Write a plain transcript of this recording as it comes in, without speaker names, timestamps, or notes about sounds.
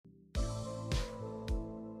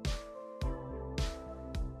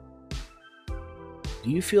Do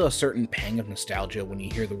you feel a certain pang of nostalgia when you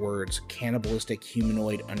hear the words cannibalistic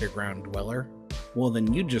humanoid underground dweller? Well,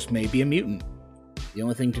 then you just may be a mutant. The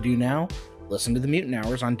only thing to do now? Listen to the Mutant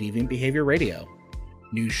Hours on Deviant Behavior Radio.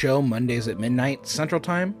 New show Mondays at midnight Central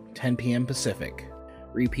Time, 10 p.m. Pacific.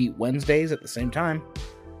 Repeat Wednesdays at the same time.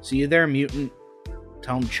 See you there, mutant.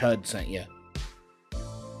 Tell them Chud sent you.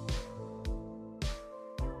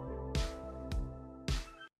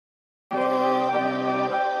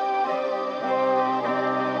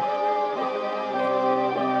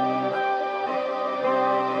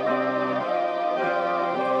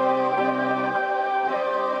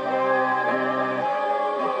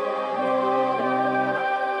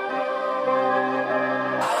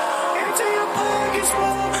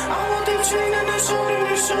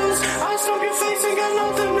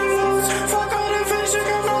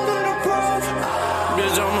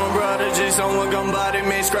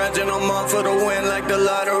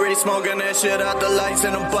 Smoking that shit out the lights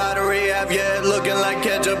in a battery. Have your head looking like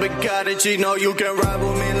ketchup and cottage. You know you can ride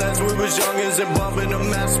with me last we was youngins and bumping a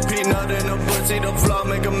masterpiece. Nut in a pussy, the flaw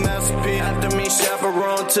make a masterpiece. After me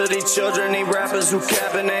chaperone to these children, these rappers who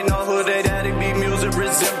capping, they know who they daddy be. Music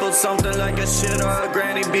resembles something like a shit or a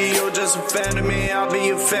granny be. You're just a fan of me, I'll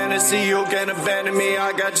be your fantasy. You can't abandon me,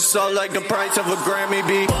 I got your soul like the price of a Grammy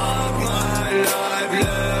be. Fuck my life,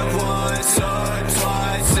 live once or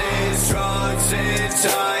twice. These drugs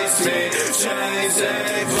entice me, chains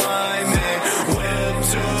they blind me, whip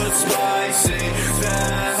too spicy,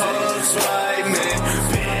 that hoes fight me,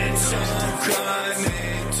 bitch don't cry me,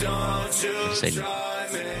 don't you try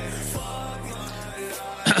me.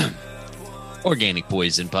 Organic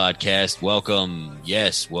Poison Podcast, welcome.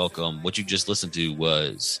 Yes, welcome. What you just listened to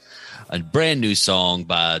was a brand new song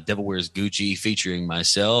by Devil Wears Gucci featuring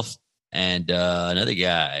myself and another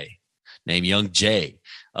guy named Young Jay.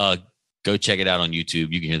 Go check it out on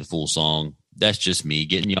YouTube. You can hear the full song. That's just me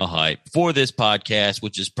getting y'all hype for this podcast,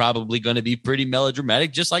 which is probably going to be pretty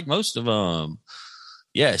melodramatic, just like most of them.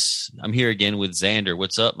 Yes, I'm here again with Xander.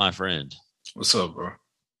 What's up, my friend? What's up, bro?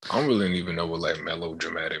 I don't really even know what like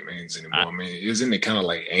melodramatic means anymore. I mean, isn't it kind of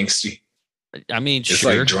like angsty? I mean, it's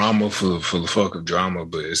sure. like drama for the fuck of drama,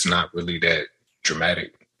 but it's not really that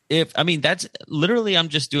dramatic. That's literally, I'm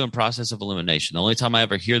just doing process of elimination. The only time I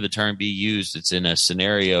ever hear the term be used, it's in a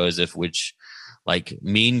scenario as if like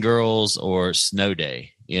Mean Girls or Snow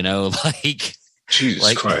Day, you know, like Jesus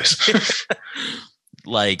like, Christ.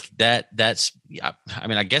 Like that's, I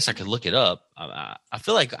mean, I guess I could look it up. I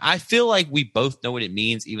feel like we both know what it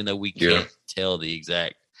means, even though we can't tell the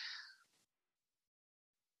exact.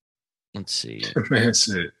 Let's see. Man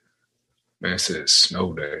said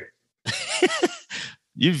Snow Day.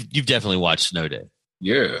 You've definitely watched Snow Day.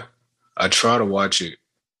 Yeah. I try to watch it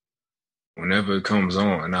whenever it comes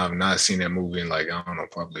on, and I've not seen that movie in like, I don't know,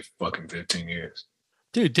 probably fucking 15 years.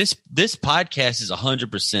 Dude, this podcast is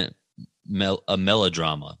 100% a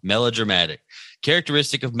melodramatic.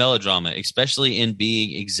 Characteristic of melodrama, especially in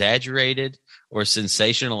being exaggerated or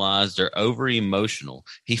sensationalized or over-emotional.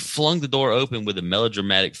 He flung the door open with a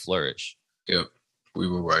melodramatic flourish. Yep, we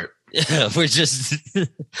were right. Yeah, we're just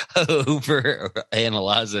over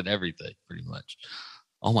analyzing everything, pretty much.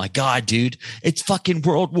 Oh my God, dude! It's fucking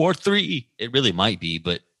World War III. It really might be,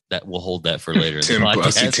 but we'll hold that for later. I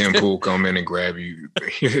see Tim Pool come in and grab you,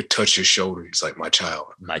 touch your shoulder. He's like, "My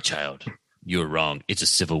child, you were wrong. It's a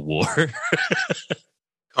civil war.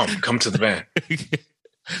 Come to the van.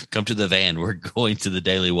 Come to the van. We're going to the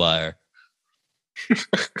Daily Wire.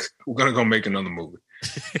 We're gonna go make another movie."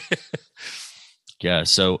 Yeah.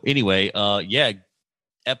 So anyway,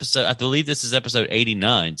 episode. I believe this is episode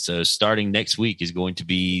 89. So starting next week is going to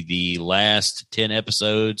be the last 10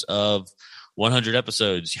 episodes of 100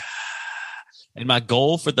 episodes. And my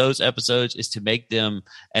goal for those episodes is to make them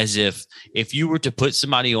as if you were to put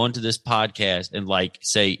somebody onto this podcast and like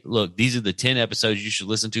say, look, these are the 10 episodes you should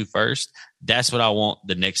listen to first. That's what I want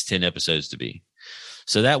the next 10 episodes to be.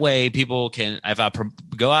 So that way people can, if I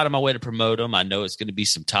go out of my way to promote them, I know it's going to be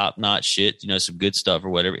some top-notch shit, some good stuff or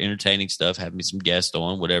whatever, entertaining stuff, have me some guests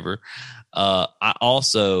on, whatever. I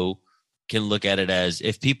also can look at it as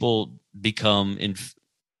if people become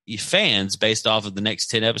fans based off of the next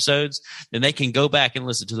 10 episodes, then they can go back and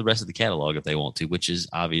listen to the rest of the catalog if they want to, which is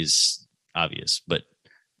obvious. But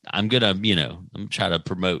I'm going to, I'm trying to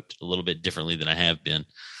promote a little bit differently than I have been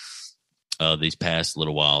these past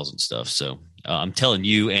little whiles and stuff. So I'm telling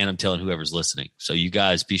you, and I'm telling whoever's listening. So you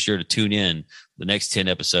guys be sure to tune in the next 10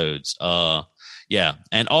 episodes.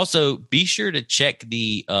 And also be sure to check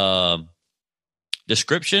the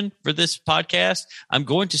description for this podcast. I'm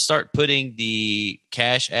going to start putting the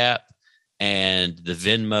Cash App and the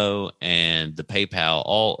Venmo and the PayPal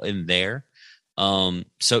all in there.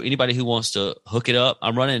 So anybody who wants to hook it up,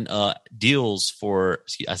 I'm running deals for.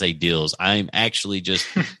 I say deals. I'm actually just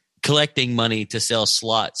collecting money to sell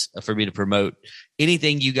slots for me to promote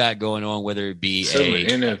anything you got going on, whether it be selling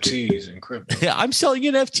NFTs and crypto. Yeah, I'm selling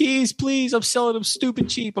NFTs, please. I'm selling them stupid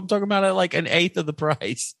cheap. I'm talking about it like an eighth of the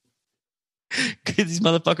price. Because these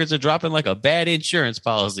motherfuckers are dropping like a bad insurance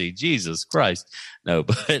policy. Jesus Christ. No,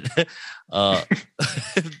 but I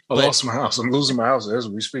lost my house. I'm losing my house as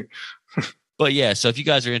we speak. But yeah, so if you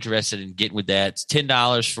guys are interested in getting with that, it's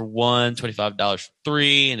 $10 for one, $25 for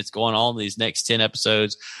three, and it's going on these next 10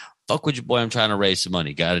 episodes. Fuck with your boy. I'm trying to raise some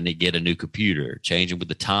money. Got to get a new computer, changing with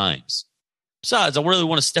the times. Besides, I really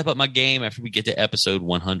want to step up my game after we get to episode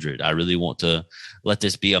 100. I really want to let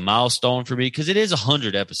this be a milestone for me because it is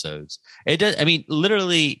 100 episodes. It does. I mean,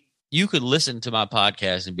 literally, you could listen to my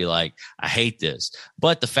podcast and be like, I hate this.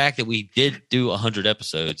 But the fact that we did do 100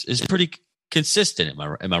 episodes is pretty consistent.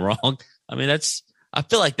 Am I wrong? I mean, I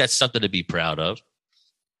feel like that's something to be proud of.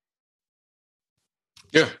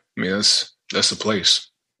 Yeah. I mean, that's a place.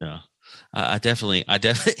 Yeah. I definitely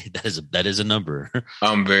that is a number.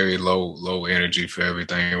 I'm very low energy for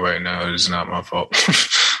everything right now. It's not my fault.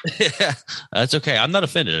 Yeah, that's okay. I'm not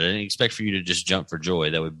offended. I didn't expect for you to just jump for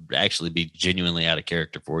joy. That would actually be genuinely out of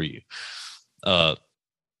character for you. But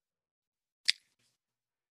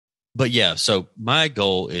yeah, so my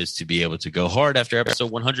goal is to be able to go hard after episode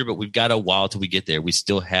 100, but we've got a while till we get there. We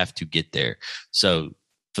still have to get there. So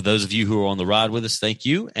for those of you who are on the ride with us, thank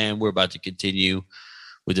you. And we're about to continue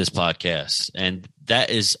with this podcast. And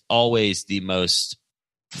that is always the most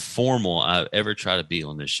formal I've ever tried to be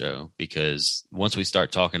on this show, because once we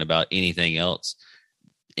start talking about anything else,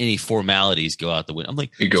 any formalities go out the window. I'm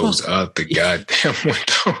like, it goes out the goddamn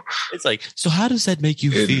window. It's like, so how does that make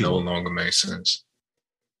you feel? It no longer makes sense.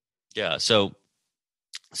 Yeah. So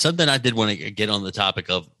something I did want to get on the topic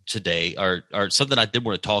of today, or something I did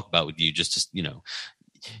want to talk about with you, just to, you know,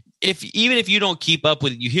 even if you don't keep up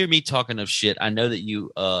with it, you hear me talking of shit, I know that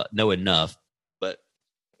you know enough. But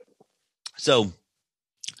so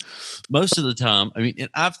most of the time, I mean, and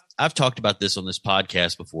I've talked about this on this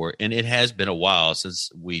podcast before, and it has been a while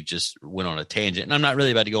since we just went on a tangent. And I'm not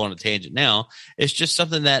really about to go on a tangent now. It's just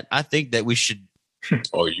something that I think that we should.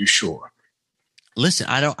 Are you sure? Listen,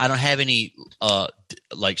 I don't have any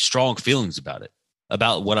like strong feelings about it,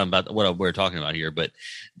 about what we're talking about here. But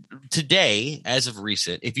today, as of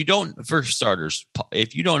recent, for starters,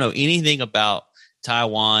 if you don't know anything about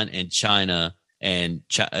Taiwan and China and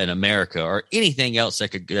America or anything else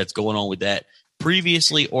that's going on with that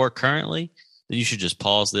previously or currently, then you should just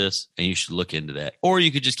pause this and you should look into that. Or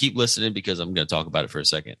you could just keep listening, because I'm going to talk about it for a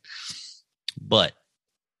second. But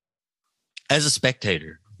as a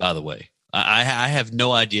spectator, by the way, I have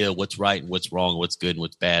no idea what's right and what's wrong, what's good and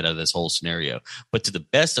what's bad out of this whole scenario. But to the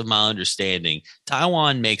best of my understanding,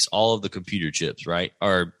 Taiwan makes all of the computer chips, right?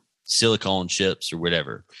 Or silicone chips or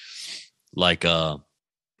whatever. Like,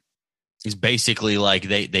 it's basically like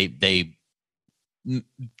they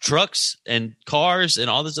trucks and cars and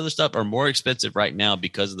all this other stuff are more expensive right now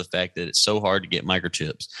because of the fact that it's so hard to get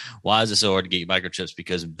microchips. Why is it so hard to get microchips?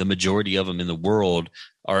 Because the majority of them in the world,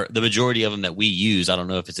 or the majority of them that we use, I don't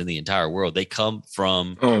know if it's in the entire world, they come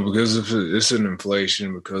from. Oh, because it's an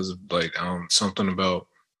inflation, because of like something about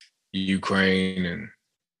Ukraine and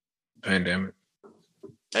pandemic.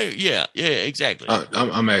 Yeah, exactly.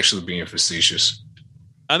 I'm actually being facetious.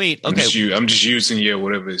 I mean, okay. I'm just using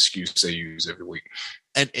whatever excuse they use every week,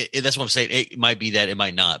 and that's what I'm saying. It might be that, it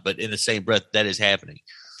might not, but in the same breath, that is happening.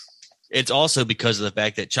 It's also because of the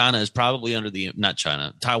fact that Taiwan is probably under the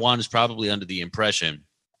impression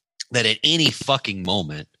that at any fucking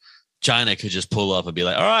moment, China could just pull up and be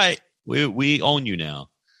like, "All right, we own you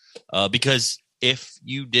now," because if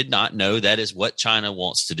you did not know, that is what China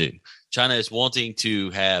wants to do. China is wanting to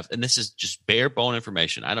have, and this is just bare bone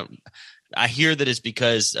information. I hear that it's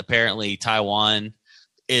because apparently Taiwan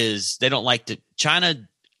they don't like to. China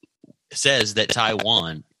says that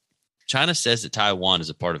Taiwan is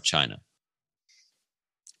a part of China.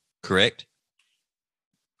 Correct?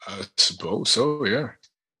 I suppose so, yeah.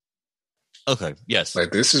 Okay, yes.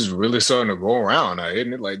 Like, this is really starting to go around now,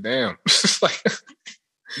 isn't it? Like, damn. Like,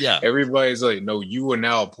 yeah. Everybody's like, no, you are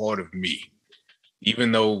now a part of me.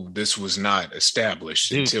 Even though this was not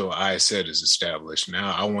established until I said it's established.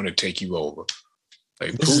 Now I want to take you over.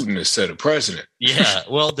 Like, Putin has set a precedent. Yeah.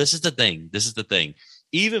 Well, this is the thing.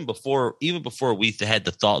 Even before we had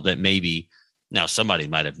the thought that maybe, now somebody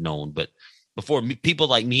might have known, but before people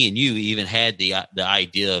like me and you even had the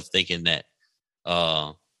idea of thinking that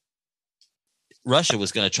Russia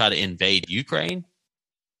was going to try to invade Ukraine,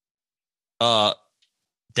 that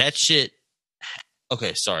shit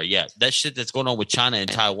okay, sorry. Yeah, that shit that's going on with China and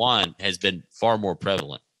Taiwan has been far more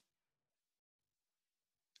prevalent.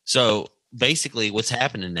 So basically what's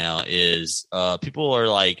happening now is people are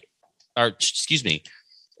like, or excuse me,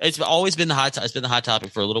 it's always been it's been the hot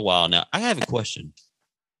topic for a little while now. I have a question.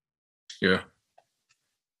 Yeah.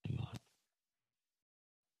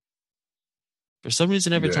 For some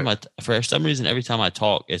reason, every time I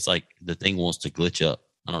talk, it's like the thing wants to glitch up.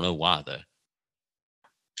 I don't know why though.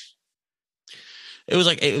 It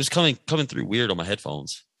was coming through weird on my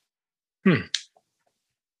headphones.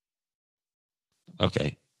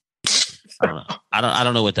 Okay. I don't know. I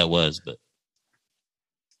don't know what that was, but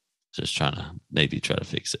just trying to maybe try to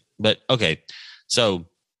fix it. But okay. So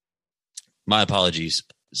my apologies.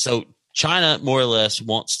 So China more or less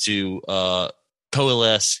wants to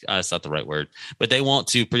coalesce. That's not the right word, but they want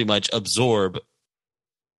to pretty much absorb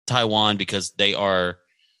Taiwan because they are,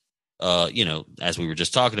 as we were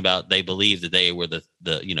just talking about, they believe that they were the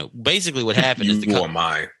basically what happened is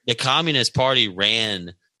the Communist Party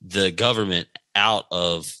ran the government out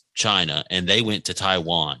of China and they went to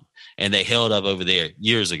Taiwan and they held up over there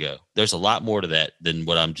years ago. There's a lot more to that than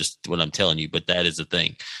what I'm telling you, but that is the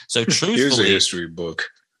thing. So truthfully, here's a history book.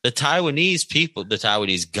 The Taiwanese people, the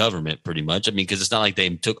Taiwanese government, pretty much. I mean, because it's not like they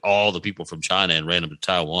took all the people from China and ran them to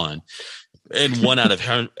Taiwan, and one out of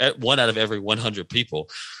every 100 people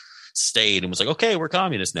stayed and was like, "Okay, we're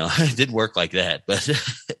communists now." It didn't work like that, but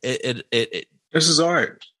this is all right.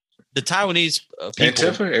 The Taiwanese people,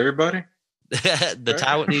 Antifa, everybody. The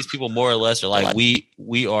Taiwanese people, more or less, are like,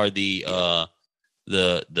 we are the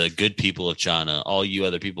good people of China. All you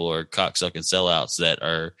other people are cocksucking sellouts that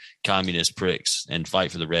are communist pricks and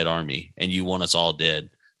fight for the Red Army, and you want us all dead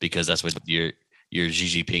because that's what your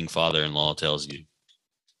Xi Jinping father-in-law tells you.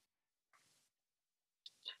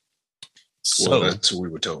 Well, that's what we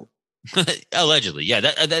were told. Allegedly, yeah.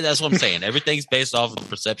 That's what I'm saying. Everything's based off of the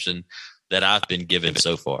perception that I've been given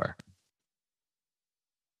so far,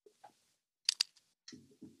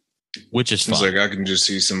 which is fine. It's like I can just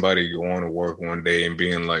see somebody going to work one day and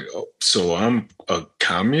being like, "Oh, so I'm a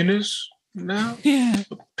communist now?" Yeah.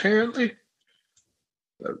 Apparently.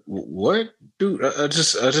 What, dude? I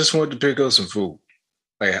just wanted to pick up some food.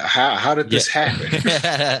 Like, how did this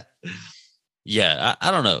happen? Yeah,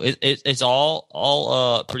 I don't know. It's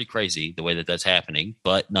all pretty crazy the way that's happening,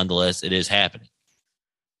 but nonetheless, it is happening.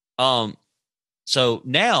 So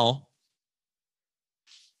now,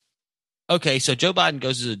 okay, so Joe Biden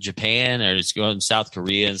goes to Japan or is going to South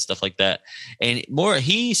Korea and stuff like that, and more.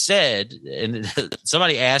 He said, and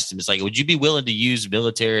somebody asked him, "It's like, would you be willing to use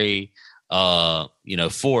military,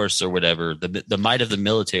 force or whatever, the might of the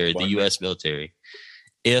military, the U.S. military,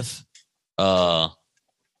 if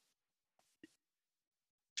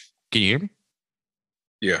Can you hear me?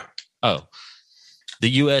 Yeah. Oh, the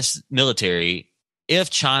U.S. military, if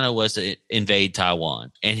China was to invade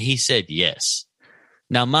Taiwan, and he said yes.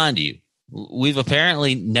 Now, mind you, we've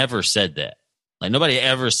apparently never said that. Like, nobody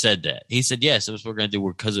ever said that. He said yes, it was what we're going to do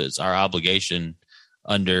because it's our obligation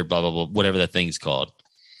under blah, blah, blah, whatever that thing's called,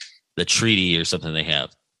 the treaty or something they have.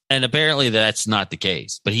 And apparently that's not the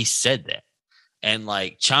case, but he said that. And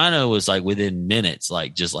like China was like within minutes,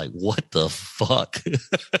 like just like, what the fuck?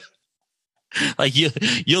 Like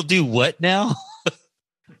you'll do what now?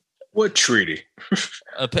 What treaty?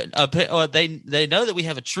 They know that we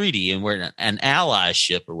have a treaty and we're an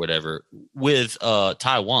allyship or whatever with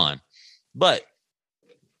Taiwan, but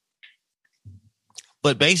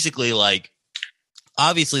basically, like,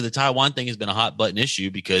 obviously the Taiwan thing has been a hot button issue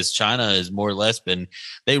because China has more or less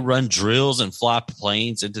they run drills and fly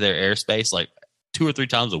planes into their airspace like 2 or 3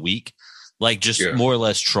 times a week. Like just more or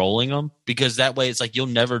less trolling them because that way it's like you'll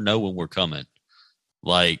never know when we're coming.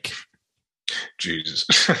 Like, Jesus.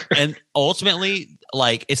 And ultimately,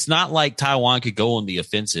 like, it's not like Taiwan could go on the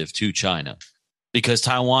offensive to China because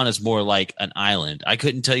Taiwan is more like an island. I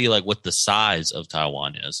couldn't tell you like what the size of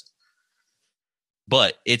Taiwan is,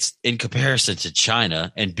 but it's in comparison to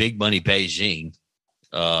China and big money Beijing.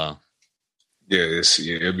 It'd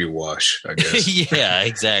be a wash, I guess. Yeah,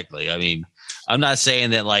 exactly. I mean, I'm not saying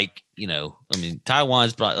that like,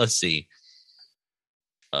 Taiwan's probably, let's see.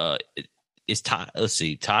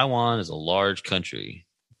 Taiwan is a large country.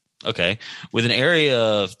 Okay. With an area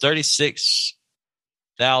of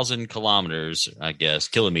 36,000 kilometers, I guess,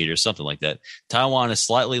 kilometers, something like that. Taiwan is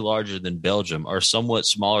slightly larger than Belgium or somewhat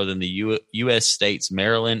smaller than the U.S. states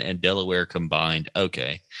Maryland and Delaware combined.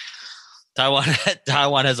 Okay. Taiwan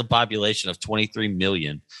has a population of 23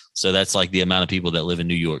 million. So that's like the amount of people that live in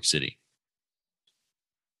New York City.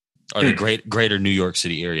 Or the greater New York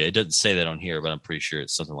City area. It doesn't say that on here, but I'm pretty sure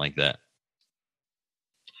it's something like that.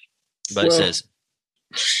 But it says,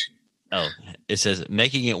 Oh, it says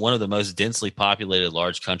making it one of the most densely populated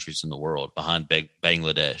large countries in the world behind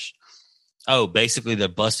Bangladesh. Oh, basically they're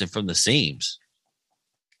busting from the seams.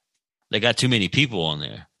 They got too many people on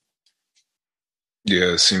there.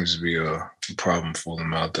 Yeah, it seems to be a problem for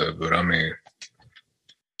them out there. But I mean,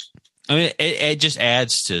 it just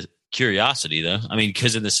adds to curiosity, though. I mean,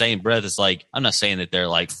 because in the same breath, it's like, I'm not saying that they're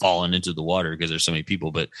like falling into the water because there's so many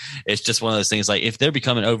people, but it's just one of those things. Like, if they're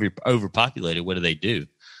becoming overpopulated, what do?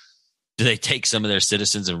 Do they take some of their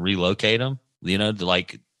citizens and relocate them? You know,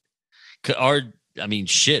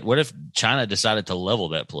 shit. What if China decided to level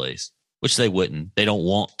that place? Which they wouldn't. They don't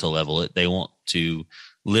want to level it. They want to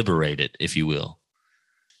liberate it, if you will.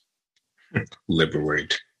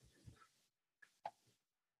 Liberate.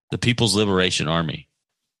 The People's Liberation Army.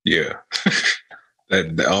 Yeah.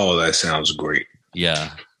 That sounds great.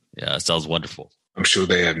 Yeah. Yeah, it sounds wonderful. I'm sure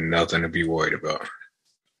they have nothing to be worried about.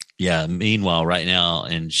 Yeah. Meanwhile, right now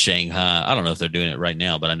in Shanghai, I don't know if they're doing it right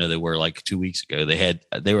now, but I know they were like 2 weeks ago.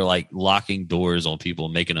 They were like locking doors on people,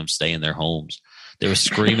 making them stay in their homes. They were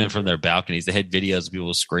screaming from their balconies. They had videos of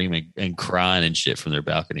people screaming and crying and shit from their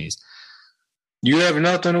balconies. You have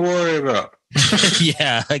nothing to worry about.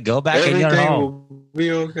 Yeah, go back in your home. Everything will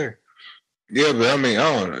be okay. Yeah, but I mean,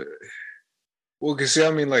 I don't know. Well, because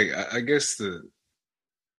I mean, like, I guess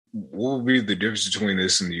what would be the difference between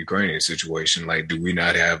this and the Ukrainian situation? Like, do we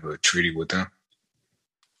not have a treaty with them?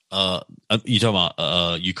 You talking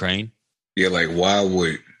about Ukraine? Yeah, like, why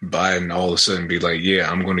would Biden all of a sudden be like, yeah,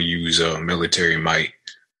 I'm going to use military might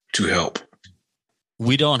to help?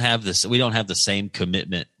 We don't have this. We don't have the same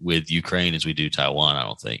commitment with Ukraine as we do Taiwan, I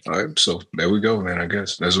don't think. All right, so there we go, man. I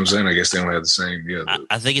guess that's what I'm saying. I guess they don't have the same. Yeah,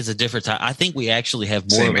 I think it's a different time. I think we actually have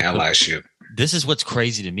more same allyship. This is what's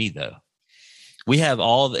crazy to me, though. We have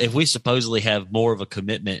if we supposedly have more of a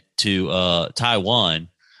commitment to Taiwan,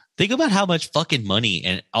 think about how much fucking money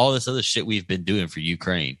and all this other shit we've been doing for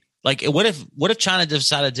Ukraine. Like, what if China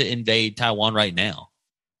decided to invade Taiwan right now?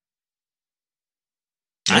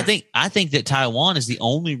 Yeah. I think that Taiwan is the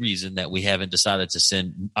only reason that we haven't decided to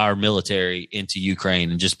send our military into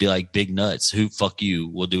Ukraine and just be like, big nuts, fuck you,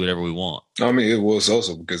 we'll do whatever we want. I mean, it was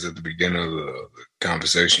also because at the beginning of the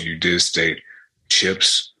conversation, you did state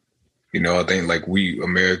chips. You know, I think like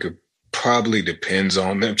America probably depends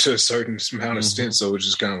on them to a certain amount of extent. So it's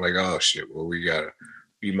just kind of like, oh shit, well,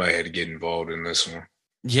 we might have to get involved in this one.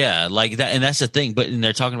 Yeah, like that, and that's the thing. But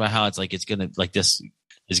they're talking about how this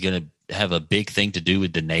is gonna have a big thing to do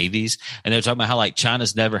with the navies, and they're talking about how like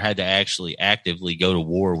China's never had to actually actively go to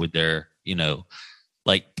war with their, you know,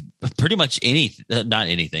 like pretty much not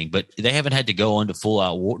anything, but they haven't had to go into full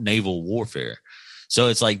out naval warfare. So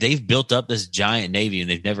it's like they've built up this giant navy and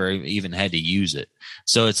they've never even had to use it.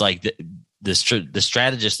 So it's like the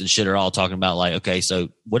strategists and shit are all talking about like, okay, so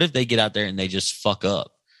what if they get out there and they just fuck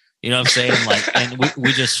up? You know what I'm saying? Like, and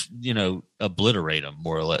we just, you know, obliterate them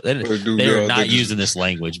more or less. They're not using this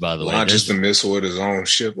language, by the way. Not just a missile with his own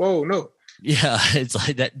ship. Oh, no. Yeah, it's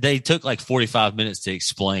like that. They took like 45 minutes to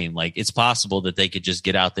explain. Like, it's possible that they could just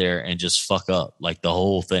get out there and just fuck up like the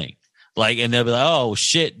whole thing. Like, and they'll be like, oh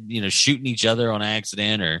shit, you know, shooting each other on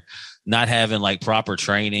accident or not having like proper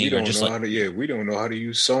training. We don't know how to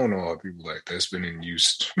use sonar. People like that's been in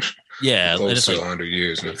use. Yeah, close to 100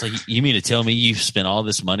 years now. It's like, you mean to tell me you've spent all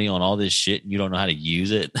this money on all this shit and you don't know how to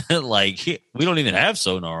use it? Like, we don't even have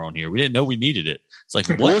sonar on here. We didn't know we needed it. It's like,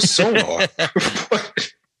 what? What's sonar?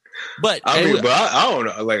 But I don't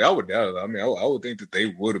know. Like, I would doubt it. I mean, I would think that they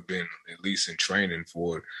would have been at least in training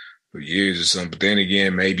for years or something. But then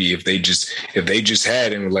again, maybe if they just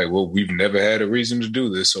had it and were like, well, we've never had a reason to do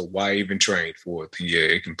this, so why even train for it? Yeah,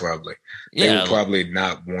 it can probably. They would probably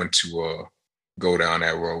not want to go down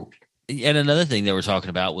that road. And another thing they were talking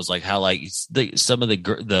about was like how like some of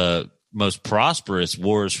the most prosperous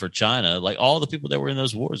wars for China, like all the people that were in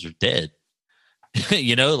those wars are dead.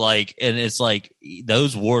 You know, like, and it's like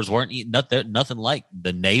those wars weren't nothing like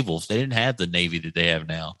the naval. They didn't have the navy that they have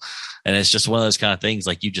now. And it's just one of those kind of things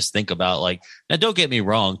like you just think about like, now don't get me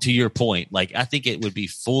wrong, to your point, like I think it would be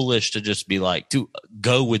foolish to just be like to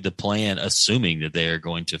go with the plan assuming that they're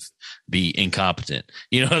going to be incompetent.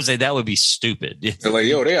 You know what I'm saying? That would be stupid. They're like,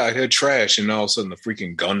 yo, they out here trash, and all of a sudden the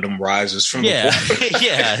freaking Gundam rises from the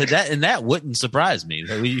yeah, that wouldn't surprise me.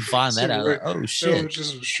 That we find that out. Like, oh shit.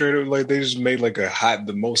 Just straight up like they just made like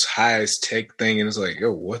the most highest tech thing, and it's like,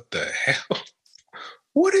 yo, what the hell?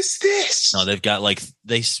 What is this? No,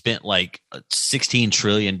 they spent like $16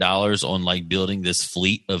 trillion on like building this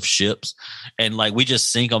fleet of ships, and like we just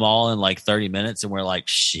sink them all in like 30 minutes, and we're like,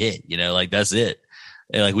 shit, you know, like that's it.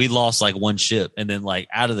 And, like we lost like one ship, and then like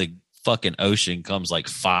out of the fucking ocean comes like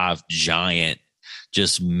 5 giant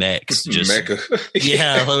just mechs. Just Mecca.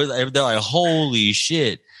 yeah, they're like, holy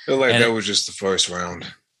shit. I feel like And that was just the first round.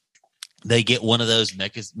 they get one of those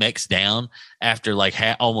mechs down after like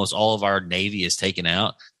almost all of our Navy is taken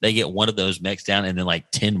out. They get one of those mechs down, and then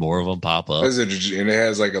like 10 more of them pop up. And it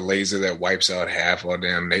has like a laser that wipes out half our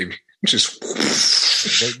damn Navy. Just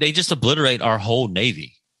they just obliterate our whole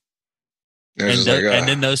Navy. And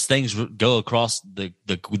then those things go across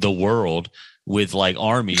the world with like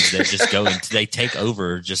armies that just go and they take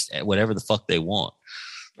over just whatever the fuck they want.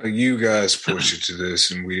 Like, you guys push it to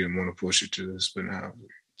this, and we didn't want to push it to this, but now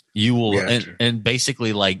you will, and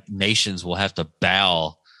basically like nations will have to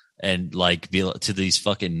bow and like be to these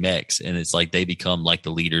fucking mechs, and it's like they become like the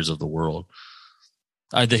leaders of the world.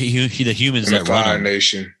 The humans and that run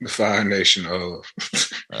the Fire Nation of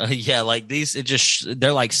yeah, like these,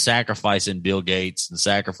 they're like sacrificing Bill Gates and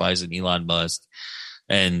sacrificing Elon Musk,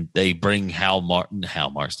 and they bring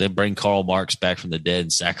they bring Karl Marx back from the dead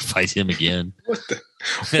and sacrifice him again.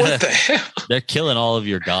 What the hell? They're killing all of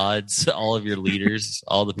your gods, all of your leaders,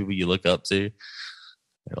 all the people you look up to.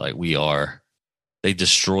 They're like, they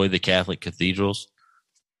destroy the Catholic cathedrals.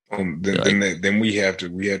 Then we have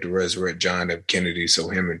to resurrect John F. Kennedy so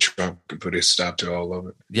him and Trump can put a stop to all of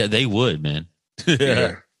it. Yeah, they would, man.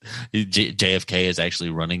 Yeah. JFK is actually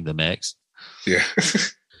running the mechs. Yeah.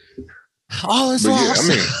 Oh, it's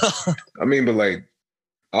awesome. Yeah, but like,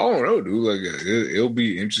 I don't know, dude. Like, it'll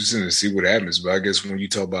be interesting to see what happens. But I guess when you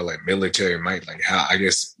talk about like military might, like how, I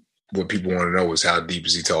guess what people want to know is how deep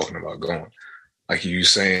is he talking about going? Like, you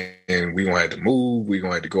saying we gonna have to move, we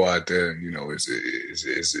gonna have to go out there, and, you know, is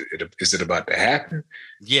it about to happen?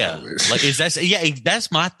 Yeah, like that's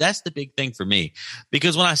the big thing for me,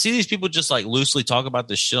 because when I see these people just like loosely talk about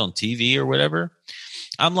this shit on TV or whatever,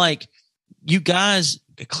 I'm like, you guys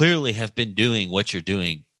clearly have been doing what you're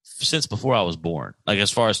doing since before I was born. Like,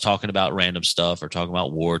 as far as talking about random stuff or talking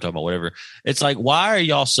about war, talking about whatever, it's like, why are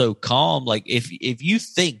y'all so calm? Like, if you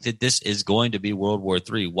think that this is going to be World War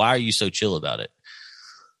III, why are you so chill about it?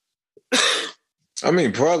 I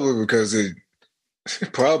mean, probably because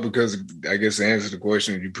I guess to answer the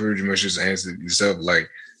question, you pretty much just answered yourself. Like,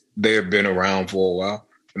 they have been around for a while,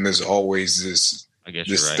 and there's always this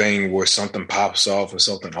thing where something pops off or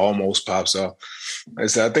something almost pops off. I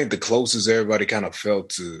think the closest everybody kind of felt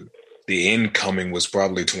to the incoming was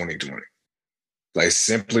probably 2020. Like,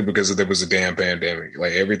 simply because there was a damn pandemic.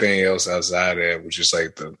 Like, everything else outside of that was just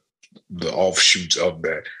like the offshoots of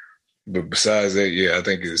that. But besides that, yeah, I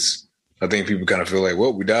think people kind of feel like,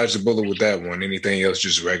 well, we dodged the bullet with that one. Anything else,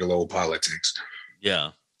 just regular old politics.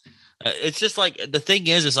 Yeah. It's just like, the thing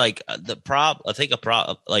is like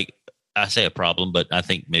like, I say a problem, but I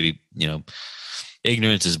think maybe, you know,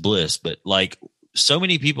 ignorance is bliss. But like, so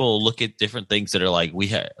many people look at different things that are like,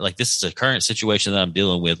 like, this is a current situation that I'm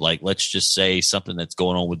dealing with. Like, let's just say something that's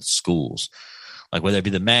going on with the schools, like whether it be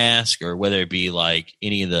the mask or whether it be like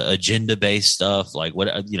any of the agenda based stuff, like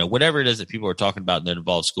whatever it is that people are talking about that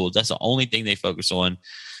involves schools. That's the only thing they focus on,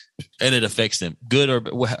 and it affects them,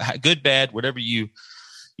 good, bad, whatever you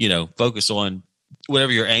focus on,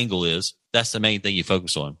 whatever your angle is. That's the main thing you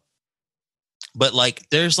focus on. But like,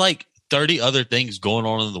 there's like 30 other things going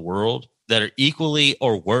on in the world that are equally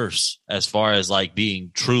or worse as far as like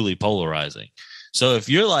being truly polarizing. So if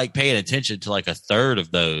you're like paying attention to like a third of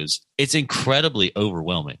those, it's incredibly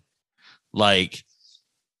overwhelming. Like,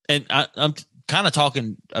 and I'm kind of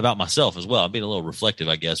talking about myself as well. I'm being a little reflective,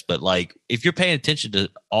 I guess. But like, if you're paying attention to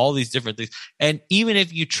all these different things, and even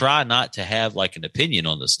if you try not to have like an opinion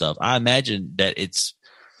on this stuff, I imagine that it's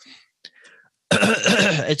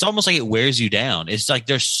almost like it wears you down. It's like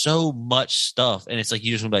there's so much stuff, and it's like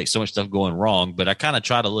you just want to like so much stuff going wrong. But I kind of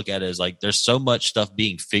try to look at it as like there's so much stuff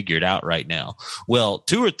being figured out right now. Well,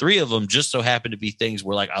 2 or 3 of them just so happen to be things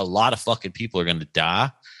where like a lot of fucking people are going to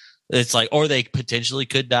die. It's like, or they potentially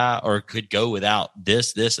could die or could go without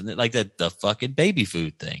this, and that, like the fucking baby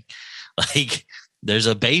food thing. Like, there's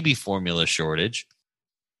a baby formula shortage.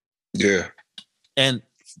 Yeah. And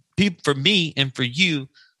for me and for you,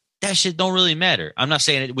 that shit don't really matter. I'm not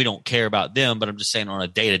saying that we don't care about them, but I'm just saying on a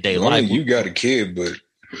day-to-day life. You got a kid, but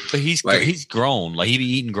he's grown. Like, he be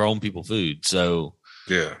eating grown people food. So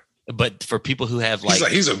yeah. But for people who have like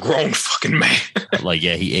he's a grown fucking man. Like,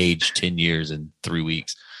 yeah, he aged 10 years in 3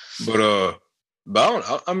 weeks. But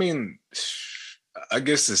I mean, I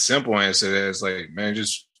guess the simple answer to that is like, man,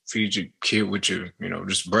 just feed your kid with your,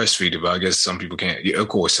 just breastfeed it. But I guess some people can't. Yeah, of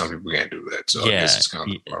course, some people can't do that. So yeah, I guess it's kind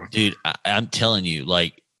of the problem. Dude, I'm telling you,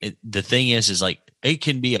 like, the thing is like, it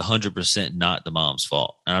can be 100% not the mom's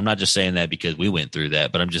fault. And I'm not just saying that because we went through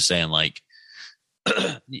that, but I'm just saying like,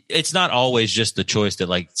 it's not always just the choice that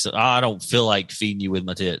like, I don't feel like feeding you with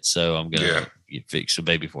my tits, so I'm going to you fix a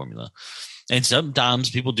baby formula. And sometimes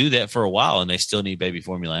people do that for a while and they still need baby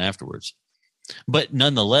formula afterwards. But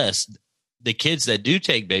nonetheless, the kids that do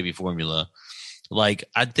take baby formula, like,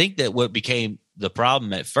 I think that what became the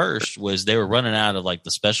problem at first was they were running out of like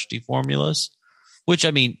the specialty formulas, which,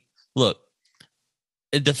 I mean, look,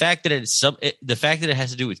 the fact that it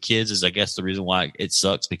has to do with kids is, I guess, the reason why it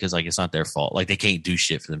sucks, because like it's not their fault. Like they can't do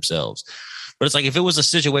shit for themselves. But it's like if it was a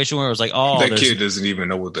situation where it was like, oh, that kid doesn't even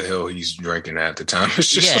know what the hell he's drinking at the time.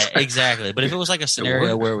 It's just exactly. But if it was like a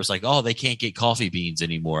scenario where it was like, oh, they can't get coffee beans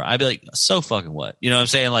anymore, I'd be like, so fucking what? You know what I'm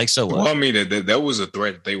saying? Like, so what? Well, I mean, that was a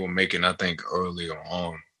threat that they were making, I think, earlier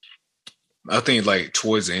on. I think like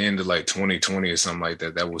towards the end of like 2020 or something like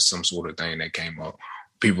that, that was some sort of thing that came up.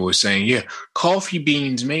 People were saying, yeah, coffee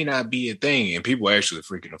beans may not be a thing. And people actually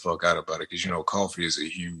freaking the fuck out about it because, you know, coffee is a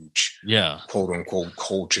huge, quote unquote,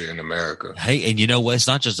 culture in America. Hey, and you know what? It's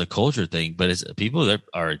not just a culture thing, but it's people that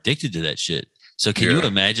are addicted to that shit. So can you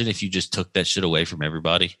imagine if you just took that shit away from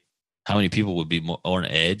everybody? How many people would be more on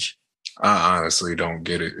edge? I honestly don't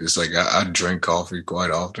get it. It's like I drink coffee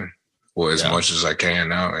quite often, or as much as I can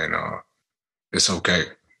now, and it's okay.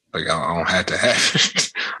 Like I don't have to have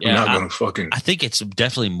it. I'm not gonna fucking. I think it's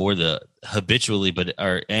definitely more the habitually,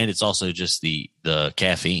 and it's also just the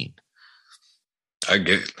caffeine. I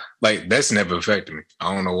get it. Like that's never affected me.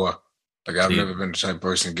 I don't know why. Like I've never been the type of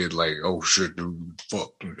person to get like, oh shit, dude,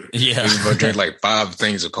 fuck. Yeah, if I drink like 5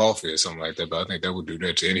 things of coffee or something like that, but I think that would do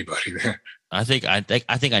that to anybody. Man. I think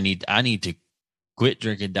I need to quit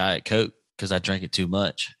drinking Diet Coke because I drink it too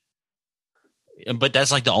much. But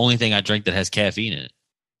that's like the only thing I drink that has caffeine in it.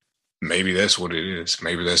 Maybe that's what it is.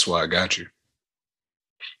 Maybe that's why I got you.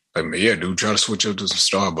 Like, yeah, dude, try to switch up to some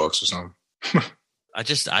Starbucks or something. I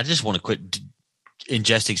just want to quit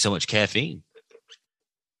ingesting so much caffeine.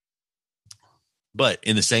 But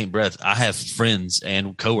in the same breath, I have friends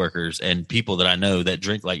and coworkers and people that I know that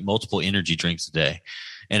drink like multiple energy drinks a day.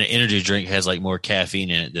 And an energy drink has like more caffeine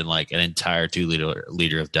in it than like an entire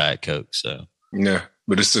 2-liter of Diet Coke. So yeah,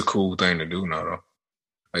 but it's a cool thing to do now, though.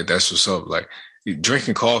 Like that's what's up. Like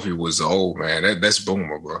drinking coffee was the old man. That's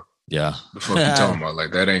boomer, bro. Yeah. The fuck you talking about?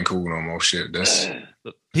 Like that ain't cool no more. Shit. That's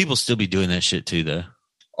people still be doing that shit too, though.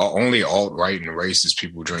 Only alt-right and racist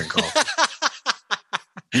people drink coffee.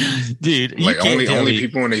 Dude, like only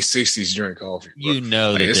people in their 60s drink coffee. Bro. You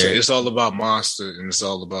know like, that it's all about Monster and it's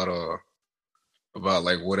all about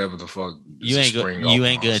like whatever the fuck. You ain't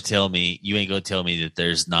gonna tell me that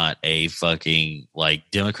there's not a fucking like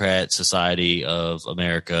Democrat Society of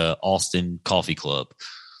America Austin Coffee Club.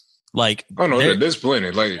 Like, oh no, there's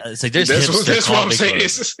plenty. Like, it's like that's what I'm saying.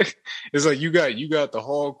 It's like you got the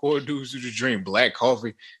hardcore dudes who just drink black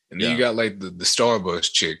coffee, and then you got like the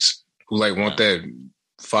Starbucks chicks who like want that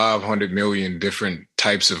 500 million different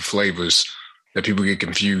types of flavors that people get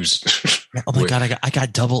confused. Oh my god, I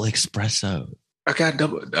got double espresso. I got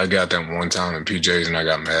that one time in PJs and I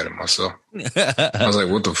got mad at myself. I was like,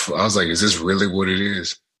 what the I was like, is this really what it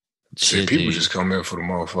is? Shit, people just come in for the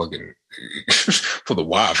motherfucking for the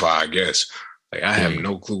Wi-Fi, I guess. Like I have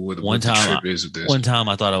no clue what the trip is with this. One time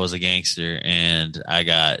I thought I was a gangster and I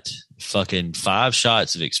got fucking 5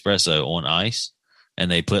 shots of espresso on ice and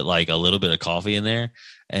they put like a little bit of coffee in there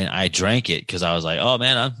and I drank it because I was like, oh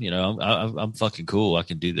man, I'm fucking cool. I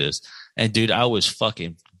can do this. And dude, I was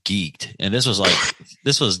fucking geeked. And this was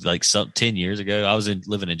like some 10 years ago. I was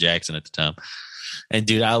living in Jackson at the time. And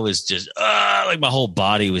dude, I was just like my whole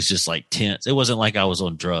body was just like tense. It wasn't like I was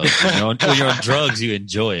on drugs. When you're on drugs, you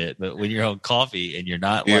enjoy it. But when you're on coffee and you're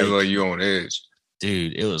not like you're on edge.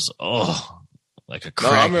 Dude, it was like a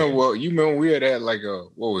crack. No, you remember we had that like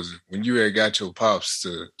what was it? When you had got your pops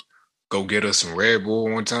to go get us some Red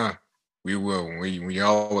Bull one time. When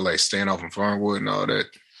y'all were like staying off in Fernwood and all that.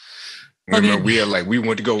 Remember we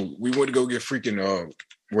went to go get freaking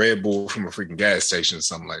Red Bull from a freaking gas station or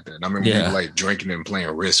something like that. And I remember we were like drinking and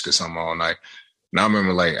playing Risk or something all night. And I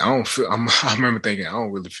remember like I remember thinking I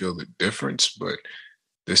don't really feel the difference, but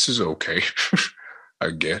this is okay,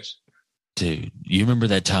 I guess. Dude, you remember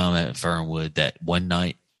that time at Fernwood that one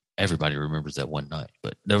night? Everybody remembers that one night,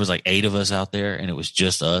 but there was like 8 of us out there, and it was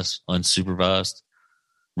just us, unsupervised.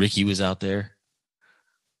 Ricky was out there.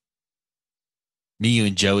 Me, you,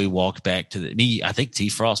 and Joey walked back to I think T.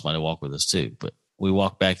 Frost might have walked with us too, but we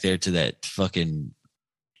walked back there to that fucking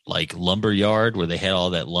like lumber yard where they had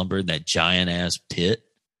all that lumber in that giant ass pit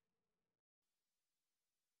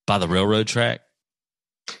by the railroad track.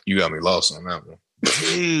 You got me lost on that one.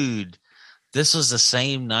 Dude, this was the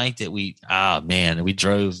same night that we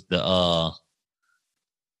drove the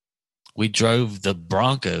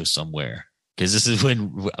Bronco somewhere. Cause this is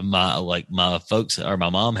when my folks or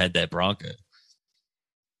my mom had that Bronco.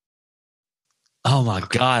 Oh my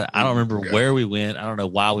God. I don't remember Yeah. where we went. I don't know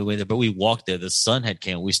why we went there, but we walked there. The sun had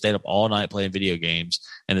came. We stayed up all night playing video games,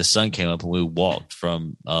 and the sun came up, and we walked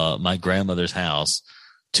from my grandmother's house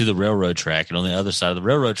to the railroad track. And on the other side of the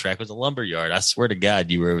railroad track was a lumber yard. I swear to God,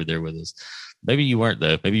 you were over there with us. Maybe you weren't,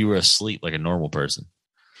 though. Maybe you were asleep like a normal person.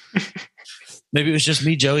 Maybe it was just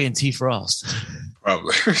me, Joey, and T. Frost.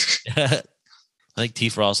 Probably. I think T.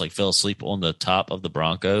 Frost like fell asleep on the top of the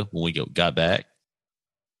Bronco when we got back.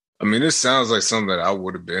 I mean, this sounds like something that I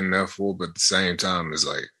would have been there for, but at the same time, it's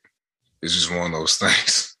like, it's just one of those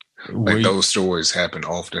things. Like, those stories happen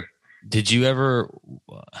often. Did you ever,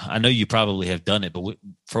 I know you probably have done it, but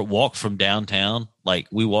for walk from downtown, like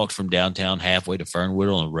we walked from downtown halfway to Fernwood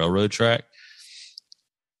on a railroad track,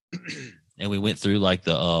 and we went through like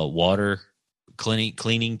the water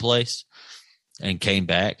cleaning place and came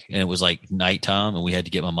back, and it was like nighttime, and we had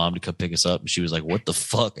to get my mom to come pick us up, and she was like, what the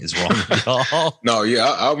fuck is wrong with y'all? No, yeah,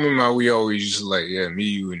 I remember how we always used to like, yeah, me,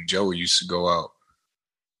 you, and Joey used to go out.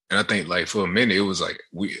 And I think like for a minute, it was like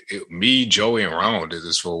me, Joey, and Ronald did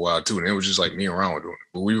this for a while too. And it was just like me and Ronald doing it.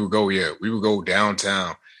 But we would go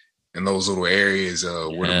downtown in those little areas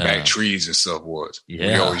where the back trees and stuff was. Yeah.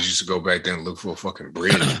 We always used to go back there and look for a fucking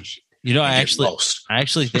bridge and shit. You know, I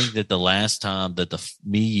actually think that the last time that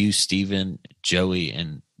me, you, Steven, Joey,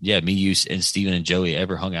 and me, you, and Steven and Joey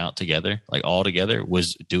ever hung out together, like all together,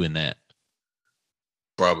 was doing that.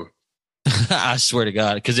 Probably. I swear to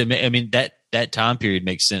God, because I mean that time period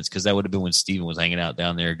makes sense, because that would have been when Steven was hanging out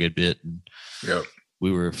down there a good bit, and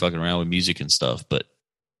we were fucking around with music and stuff. But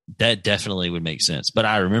that definitely would make sense. But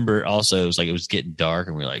I remember also it was getting dark,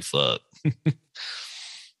 and we were like, "Fuck,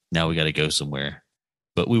 now we got to go somewhere."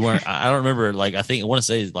 But we weren't. I don't remember. Like, I want to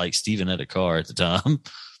say like Steven had a car at the time,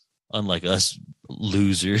 unlike us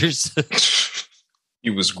losers. He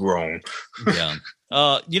was grown. Yeah.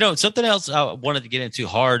 Something else I wanted to get into,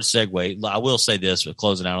 hard segue. I will say this, with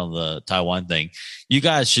closing out on the Taiwan thing, you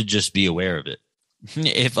guys should just be aware of it.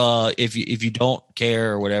 If you don't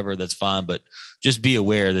care or whatever, that's fine. But just be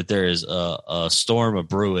aware that there is a storm of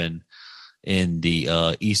brewing in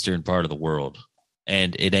the eastern part of the world,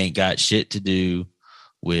 and it ain't got shit to do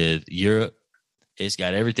with Europe. It's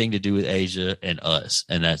got everything to do with Asia and us,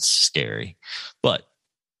 and that's scary. But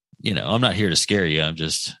I'm not here to scare you. I'm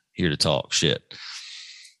just here to talk shit.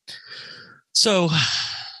 So,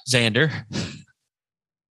 Xander,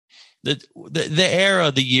 the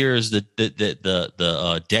era, the years,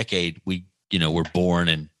 the decade we were born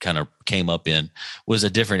and kind of came up in was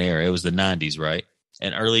a different era. It was the 90s, right?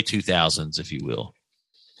 And early 2000s, if you will.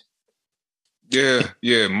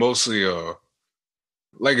 Yeah, mostly.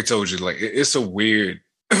 Like I told you, like it's a weird.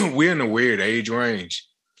 We're in a weird age range.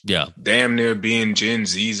 Yeah, damn near being Gen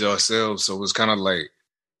Zs ourselves. So it was kind of like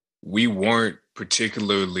we weren't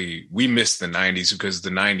particularly. We missed the 90s because the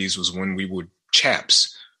 90s was when we were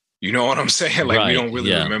chaps. You know what I'm saying? Like we don't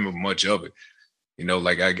really remember much of it.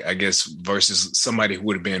 Like I guess versus somebody who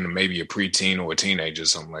would have been maybe a preteen or a teenager,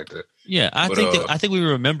 something like that. Yeah, I think we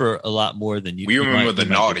remember a lot more than you. We remember the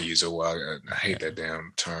naughties, or I hate that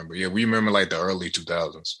damn term, but yeah, we remember like the early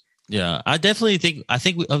 2000s. Yeah, I definitely think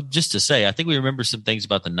we, just to say, I think we remember some things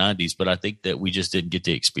about the 90s, but I think that we just didn't get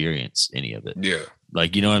to experience any of it. Yeah.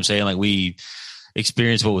 Like, you know what I'm saying? Like we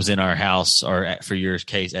experienced what was in our house, or for your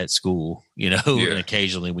case at school, and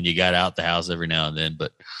occasionally when you got out the house every now and then.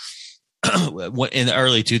 But in the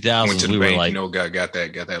early 2000s, went to the we bank, were like, got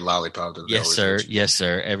that lollipop. Yes,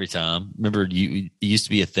 sir. Every time. Remember, it used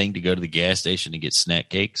to be a thing to go to the gas station and get snack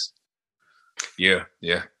cakes. Yeah.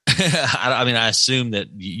 I mean, I assume that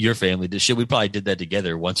your family did shit. We probably did that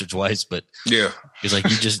together once or twice, but yeah, it's like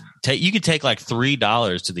you could take like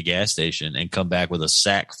 $3 to the gas station and come back with a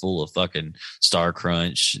sack full of fucking Star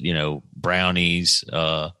Crunch, brownies,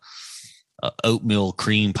 oatmeal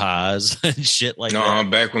cream pies and shit like that.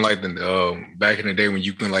 Back when back in the day when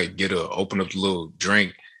you can like open up the little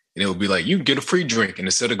drink, and it would be like you can get a free drink, and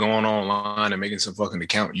instead of going online and making some fucking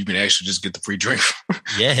account, you can actually just get the free drink.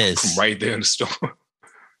 Yes, from right there in the store.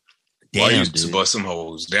 Damn, I used to bust some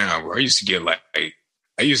hoes down, bro. I used to get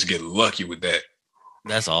lucky with that.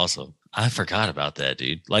 That's awesome. I forgot about that,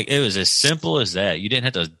 dude. Like it was as simple as that. You didn't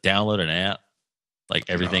have to download an app like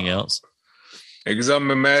everything else. Because I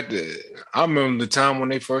remember the time when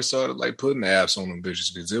they first started like putting the apps on them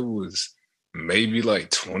bitches, because it was maybe like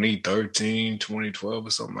 2013, 2012 or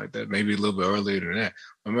something like that. Maybe a little bit earlier than that.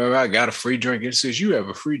 I remember I got a free drink. It says, you have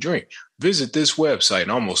a free drink. Visit this website,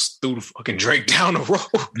 and almost threw the fucking drink down the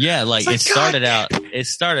road. Yeah, like it started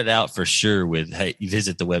out for sure with, hey, you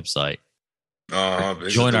visit the website.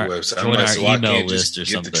 Join our email list or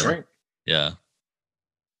something. Drink? Yeah.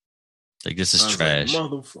 Like, this is I was trash. like,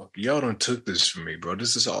 motherfucker, y'all done took this from me, bro.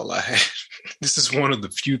 This is all I had. This is one of the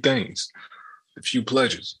few things, the few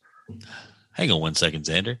pleasures. Hang on 1 second,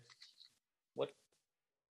 Xander. What?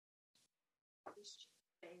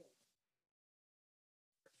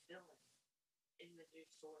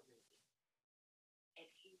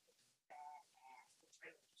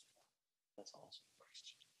 That's awesome.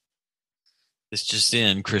 It's just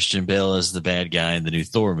in Christian Bale as the bad guy in the new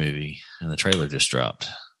Thor movie, and the trailer just dropped.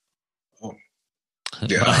 Oh.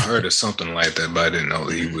 Yeah, I heard of something like that, but I didn't know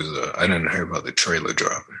that he was. I didn't hear about the trailer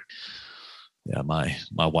dropping. Yeah, my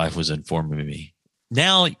wife was informing me.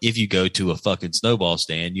 Now, if you go to a fucking snowball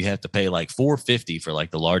stand, you have to pay like $4.50 for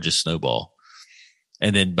like the largest snowball.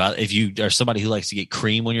 And then if you are somebody who likes to get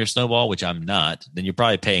cream on your snowball, which I'm not, then you're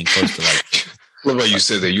probably paying close to like. What about you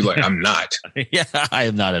said that? You like, I'm not. Yeah, I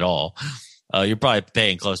am not at all. You're probably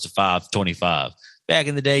paying close to $5.25. Back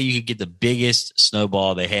in the day, you could get the biggest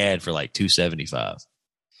snowball they had for like $2.75.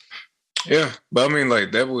 Yeah, but I mean,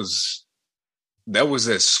 like that was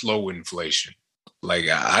that slow inflation. Like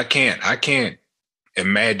I can't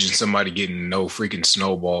imagine somebody getting no freaking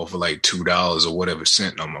snowball for like $2 or whatever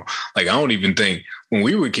cent no more. Like I don't even think when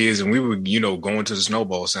we were kids and we were going to the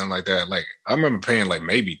snowball stand like that. Like I remember paying like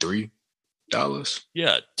maybe $3.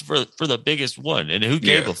 Yeah, for the biggest one, and who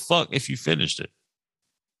gave a fuck if you finished it?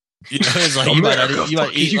 You know, it's like you might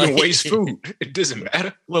eat. You can like, waste food. It doesn't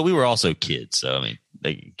matter. Well, we were also kids, so I mean,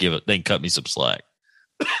 they can cut me some slack.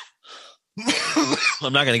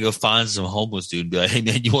 I'm not gonna go find some homeless dude and be like, "Hey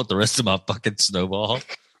man, you want the rest of my fucking snowball?"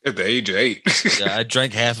 At the age of 8, yeah, I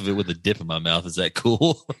drank half of it with a dip in my mouth. Is that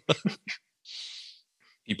cool?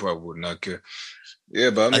 He probably would not care.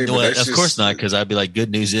 Yeah, but I mean, of course not, because I'd be like,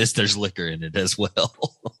 good news is there's liquor in it as well.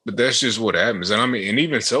 But that's just what happens. And I mean, and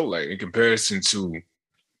even so, like in comparison to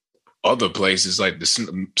other places, like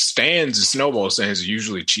the stands and snowball stands are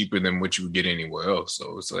usually cheaper than what you would get anywhere else.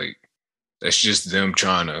 So it's like, that's just them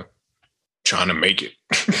trying to make it.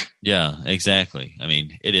 Yeah, exactly. I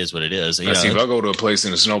mean, it is what it is. See, if I go to a place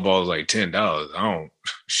and the snowball is like $10, I don't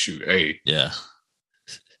shoot. Hey, yeah.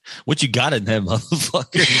 What you got in that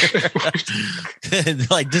motherfucker?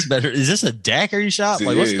 Like this better? Is this a daiquiri shop?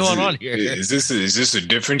 Like what's going on here? Is this a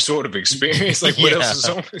different sort of experience? Like what else is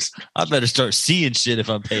on this? I better start seeing shit if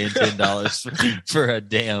I'm paying $10 for a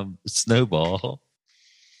damn snowball.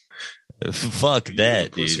 Fuck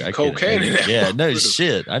that, dude. Some cocaine in that. Yeah, no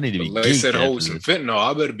shit. I need to be. They said hold some fentanyl.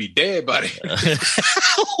 I better be dead by then.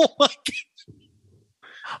 Oh my god.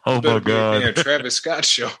 Oh my god! A Travis Scott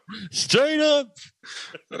show, straight up.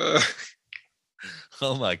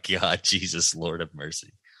 Oh my god, Jesus, Lord have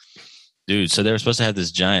mercy, dude. So they were supposed to have this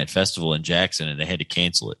giant festival in Jackson, and they had to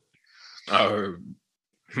cancel it. I heard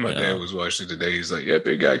my dad was watching today. He's like, "Yep,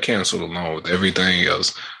 it got canceled along with everything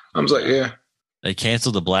else." I was like, "Yeah." They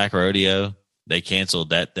canceled the Black Rodeo. They canceled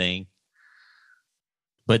that thing.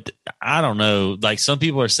 But I don't know. Like some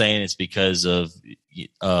people are saying it's because of the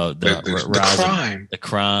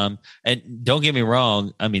crime. And don't get me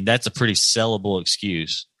wrong. I mean, that's a pretty sellable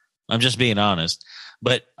excuse. I'm just being honest.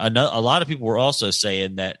 But a lot of people were also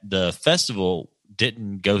saying that the festival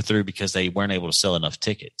didn't go through because they weren't able to sell enough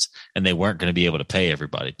tickets and they weren't going to be able to pay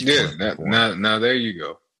everybody. Now there you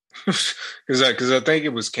go. Because I think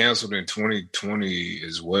it was canceled in 2020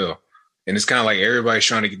 as well. And it's kind of like everybody's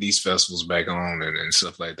trying to get these festivals back on and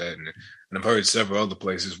stuff like that. And I've heard several other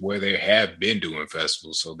places where they have been doing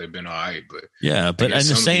festivals, so they've been all right. But yeah, but in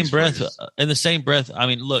the same breath, I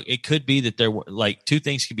mean, look, it could be that there were like two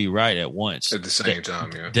things could be right at once at the same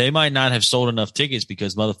time. Yeah, they might not have sold enough tickets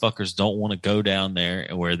because motherfuckers don't want to go down there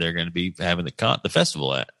and where they're going to be having the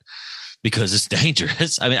festival at because it's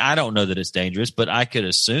dangerous. I mean, I don't know that it's dangerous, but I could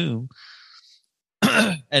assume.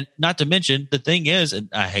 And not to mention, the thing is, and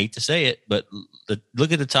I hate to say it, but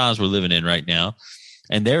look at the times we're living in right now.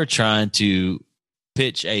 And they're trying to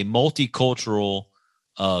pitch a multicultural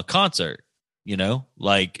concert,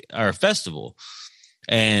 like our festival.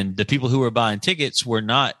 And the people who were buying tickets were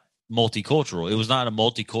not multicultural. It was not a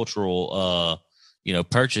multicultural,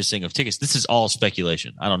 purchasing of tickets. This is all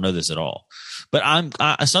speculation. I don't know this at all. But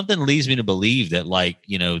something leads me to believe that,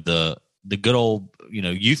 the good old,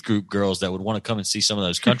 youth group girls that would want to come and see some of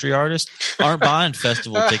those country artists aren't buying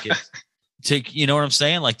festival tickets. You know what I'm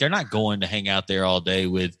saying? Like they're not going to hang out there all day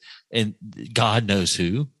with, and God knows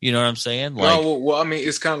who. You know what I'm saying? Like, well, I mean,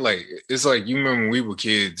 it's kind of like you remember when we were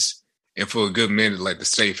kids, and for a good minute, like the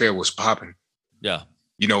state fair was popping. Yeah,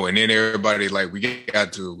 and then everybody we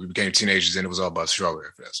became teenagers, and it was all about Strawberry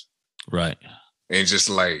Fest, right? And just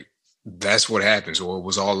like. That's what happens, or it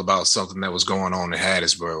was all about something that was going on in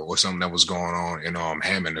Hattiesburg, or something that was going on in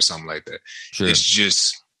Hammond, or something like that. Sure. It's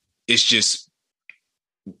just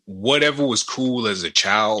whatever was cool as a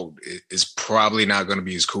child is probably not going to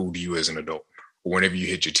be as cool to you as an adult or whenever you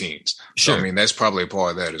hit your teens. Sure. So, I mean, that's probably a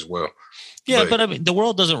part of that as well. Yeah, but I mean, the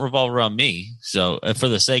world doesn't revolve around me. So for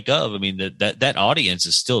the sake of, I mean, that audience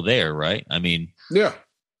is still there, right? I mean, yeah.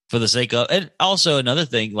 For the sake of, and also another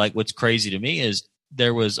thing, like what's crazy to me is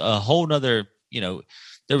there was a whole nother,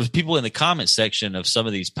 there was people in the comment section of some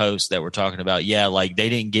of these posts that were talking about, like they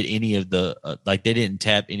didn't get any of the, like they didn't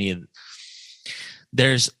tap any of.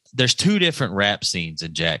 There's two different rap scenes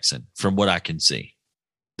in Jackson, from what I can see.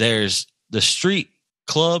 There's the street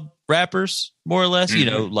club rappers, more or less,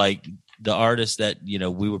 like the artists that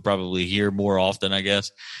we would probably hear more often, I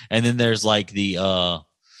guess. And then there's like the I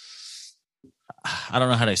don't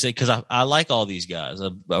know how to say it, because I like all these guys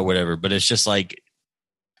or whatever, but it's just like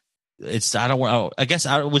I guess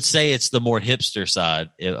I would say it's the more hipster side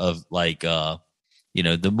of like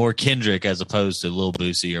the more Kendrick as opposed to Lil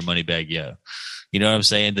Boosie or Moneybagg Yo. You know what I'm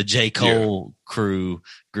saying? The J. Cole crew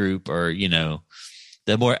group, or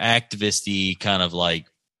the more activist-y kind of like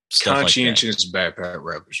stuff, conscientious backpack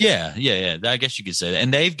rappers. Yeah. I guess you could say that.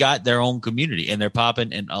 And they've got their own community, and they're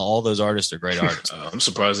popping, and all those artists are great artists. I'm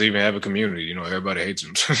surprised they even have a community. Everybody hates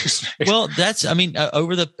them. Well,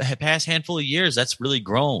 over the past handful of years, that's really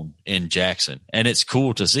grown in Jackson, and it's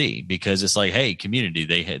cool to see, because it's like, hey, community.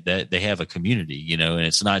 They have a community, and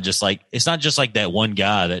it's not just like that one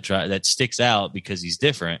guy that sticks out because he's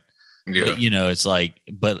different. Yeah. But, it's like,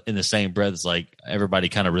 but in the same breath, it's like everybody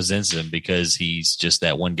kind of resents him because he's just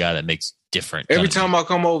that one guy that makes different. Every time I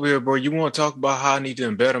come over here, bro, you want to talk about how I need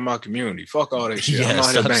to embed my community. Fuck all that shit. Yeah,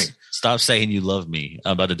 stop saying you love me.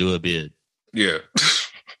 I'm about to do a bid. Yeah.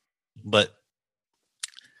 But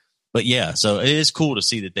yeah, so it is cool to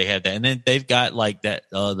see that they have that. And then they've got like that,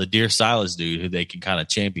 the Dear Silas dude who they can kind of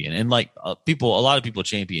champion. And like a lot of people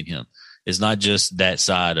champion him. It's not just that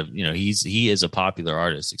side of, he is a popular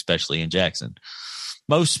artist, especially in Jackson,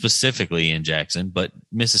 most specifically in Jackson, but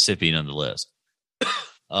Mississippi nonetheless.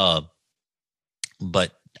 I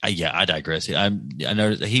digress. I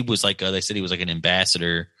know he was like, they said he was like an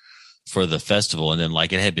ambassador for the festival. And then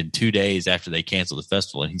like it had been 2 days after they canceled the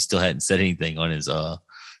festival, and he still hadn't said anything on his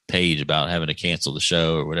page about having to cancel the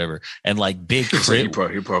show or whatever. And like Big Crit,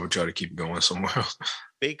 he'll probably try to keep going somewhere else.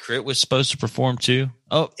 Big Crit was supposed to perform too.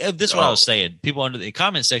 Oh, this is what I was saying. People under the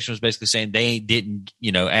comment section was basically saying they didn't,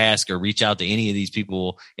 ask or reach out to any of these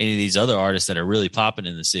people, any of these other artists that are really popping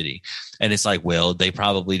in the city. And it's like, well, they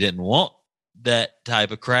probably didn't want that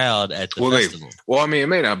type of crowd at the festival. I mean, it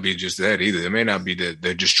may not be just that either. It may not be that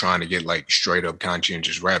they're just trying to get like straight up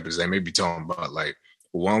conscientious rappers. They may be talking about like,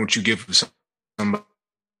 well, why don't you give somebody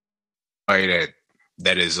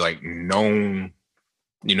that is like known,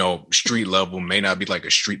 street level, may not be like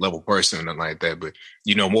a street level person or nothing like that, but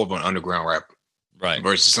more of an underground rapper, right?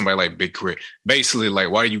 Versus somebody like Big Crit. Basically,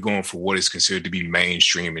 like, why are you going for what is considered to be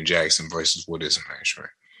mainstream in Jackson versus what isn't mainstream?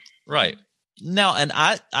 Right. Now, and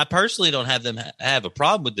I personally don't have a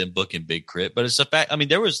problem with them booking Big Crit, but it's a fact. I mean,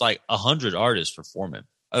 there was like 100 artists performing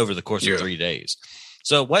over the course of 3 days,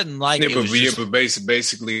 so it wasn't like but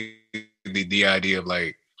basically the idea of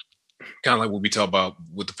like, kind of like what we talk about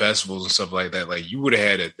with the festivals and stuff like that. Like you would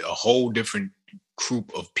have had a whole different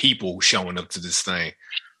group of people showing up to this thing.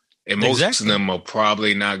 And most of them are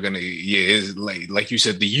probably not going to, it's like you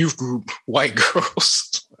said, the youth group, white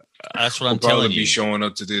girls. That's what I'm telling you. Be showing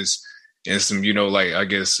up to this, and some, like, I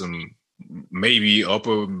guess some maybe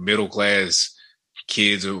upper middle class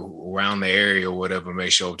kids around the area or whatever may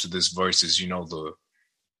show up to this versus, the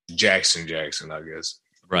Jackson, I guess.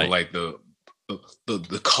 Right. Or like the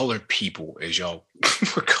colored people, as y'all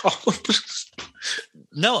call them.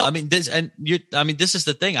 No, I mean this, this is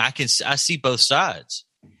the thing. I see both sides.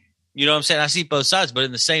 You know what I'm saying? I see both sides, but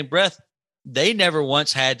in the same breath, they never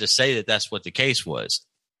once had to say that that's what the case was.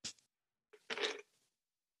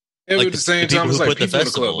 Yeah, like at the same time, it's like people in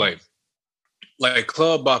the club, like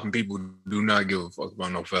club bopping people do not give a fuck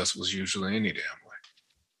about no festivals usually any damn way.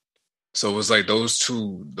 So it's like those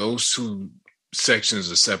two sections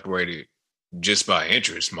are separated just by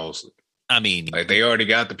interest mostly. I mean, like they already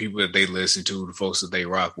got the people that they listen to, the folks that they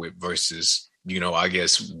rock with, versus, I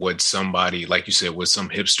guess what somebody, like you said, what some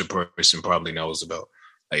hipster person probably knows about.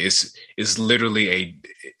 Like it's literally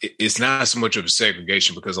it's not so much of a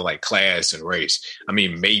segregation because of like class and race. I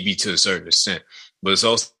mean, maybe to a certain extent, but it's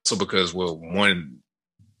also because, well, one,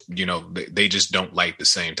 they just don't like the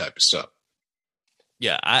same type of stuff.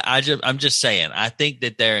 Yeah, I'm just saying, I think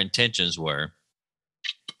that their intentions were,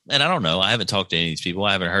 and I don't know, I haven't talked to any of these people.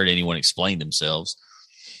 I haven't heard anyone explain themselves.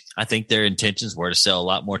 I think their intentions were to sell a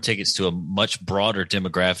lot more tickets to a much broader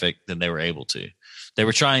demographic than they were able to. They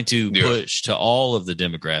were trying to push to all of the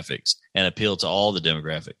demographics and appeal to all the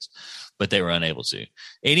demographics, but they were unable to.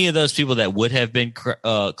 Any of those people that would have been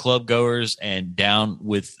club goers and down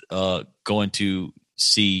with going to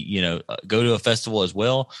see, go to a festival as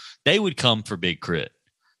well, they would come for Big Crit.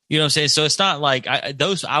 You know what I'm saying? So it's not like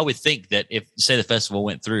I would think that if, say, the festival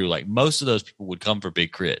went through, like most of those people would come for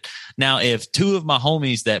Big Crit. Now, if two of my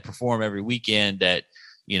homies that perform every weekend at,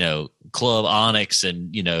 Club Onyx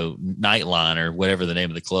and, Nightline or whatever the name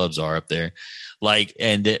of the clubs are up there,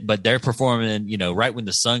 but they're performing, right when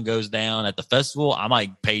the sun goes down at the festival, I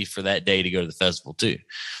might pay for that day to go to the festival too.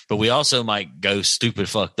 But we also might go stupid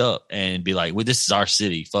fucked up and be like, well, this is our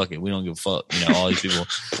city. Fuck it. We don't give a fuck. All these people.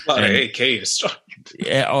 A lot of AK is starting.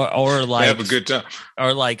 Yeah. Or like, have a good time.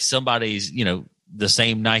 Or like somebody's, the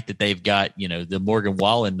same night that they've got, the Morgan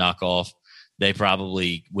Wallen knockoff, they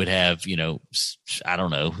probably would have, I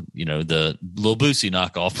don't know, the Lil Boosie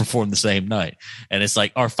knockoff perform the same night. And it's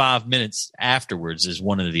like our 5 minutes afterwards is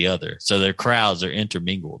one or the other. So their crowds are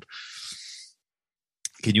intermingled.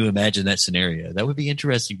 Can you imagine that scenario? That would be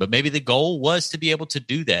interesting. But maybe the goal was to be able to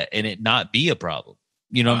do that and it not be a problem.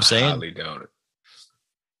 You know what I'm saying? I highly doubt it.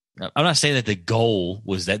 I'm not saying that the goal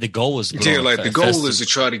was that. The goal was the goal is to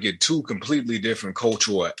try to get two completely different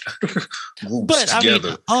cultural groups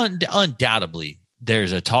together. I mean, undoubtedly,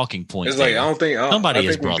 there's a talking point. It's like somebody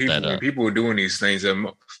has brought that up. When people are doing these things,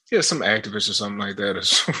 some activists or something like that, or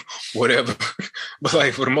whatever. But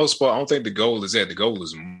like for the most part, I don't think the goal is that. The goal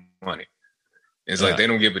is money. It's like they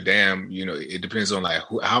don't give a damn. It depends on like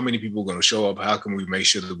how many people are going to show up. How can we make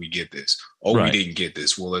sure that we get this? Oh, we didn't get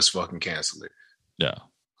this. Well, let's fucking cancel it. Yeah.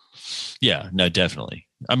 Yeah, no, definitely.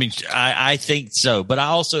 I mean, I think so, but I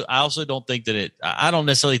also don't think that I don't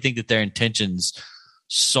necessarily think that their intentions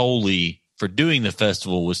solely for doing the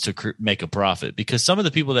festival was to make a profit, because some of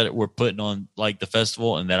the people that were putting on like the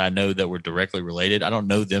festival and that I know that were directly related, I don't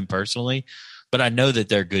know them personally, but I know that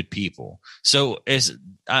they're good people. So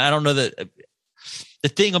I don't know that. The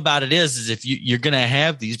thing about it is if you're going to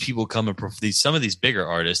have these people come and some of these bigger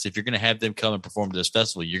artists, if you're going to have them come and perform to this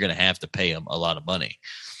festival, you're going to have to pay them a lot of money.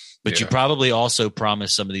 But you probably also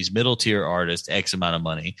promised some of these middle tier artists X amount of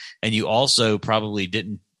money. And you also probably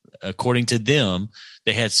didn't, according to them,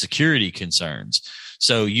 they had security concerns.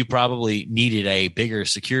 So you probably needed a bigger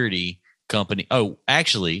security company. Oh,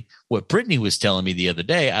 actually, what Brittany was telling me the other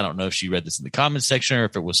day, I don't know if she read this in the comments section or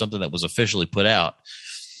if it was something that was officially put out.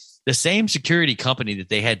 The same security company that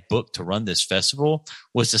they had booked to run this festival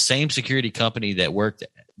was the same security company that worked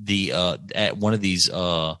at one of these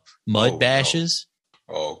mud bashes. No.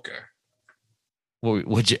 Oh, okay.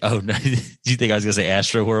 Would you? Oh no! Do you think I was going to say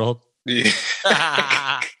Astro World? Yeah.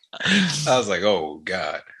 I was like, oh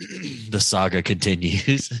god. The saga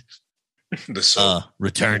continues.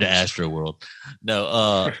 Return to Astro World.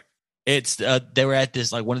 No, it's they were at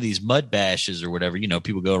this like one of these mud bashes or whatever.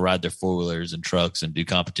 People go ride their 4-wheelers and trucks and do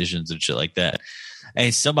competitions and shit like that.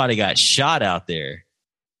 And somebody got shot out there.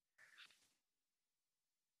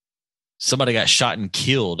 Somebody got shot and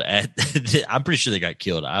killed I'm pretty sure they got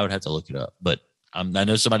killed. I would have to look it up, but I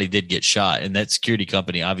know somebody did get shot, and that security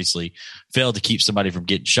company obviously failed to keep somebody from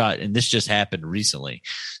getting shot. And this just happened recently.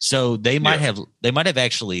 So they might have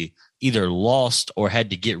actually either lost or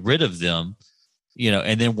had to get rid of them,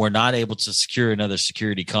 and then were not able to secure another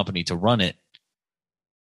security company to run it,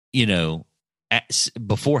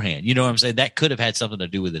 beforehand. You know what I'm saying? That could have had something to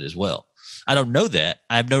do with it as well. I don't know that.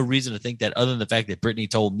 I have no reason to think that other than the fact that Brittany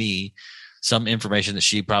told me some information that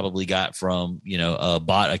she probably got from, a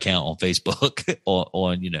bot account on Facebook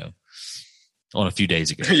on a few days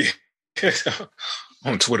ago.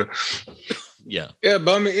 On Twitter. Yeah. Yeah,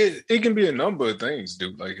 but I mean, it can be a number of things,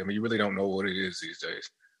 dude. Like, I mean, you really don't know what it is these days,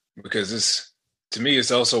 because to me, it's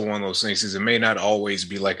also one of those things is it may not always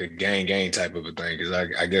be like a gang type of a thing. Because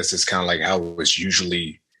I guess it's kind of like how it's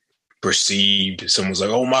usually perceived. Someone's like,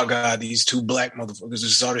 oh my God, these two black motherfuckers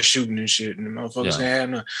just started shooting and shit, and the motherfuckers had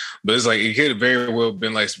none. But it's like, it could have very well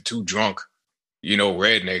been like some two drunk,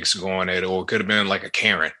 rednecks going at it, or it could have been like a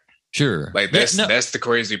Karen. Sure. Like that's the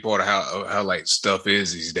crazy part of how like stuff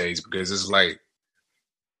is these days, because it's like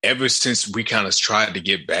ever since we kind of tried to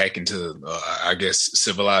get back into I guess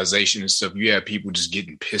civilization and stuff, you have people just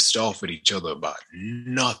getting pissed off at each other about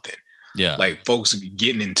nothing. Yeah. Like folks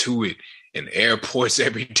getting into it in airports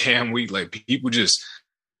every damn week. Like people just,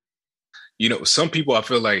 some people, I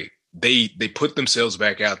feel like they put themselves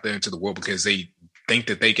back out there into the world because they think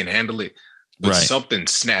that they can handle it. But something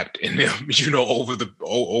snapped in them, over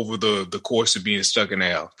the course of being stuck in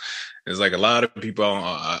the house. It's like a lot of people,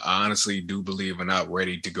 I honestly do believe, are not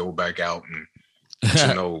ready to go back out and,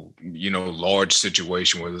 large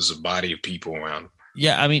situation where there's a body of people around.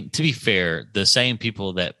 Yeah, I mean, to be fair, the same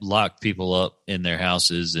people that lock people up in their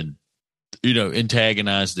houses and,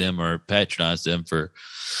 antagonize them or patronize them for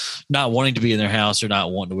not wanting to be in their house or not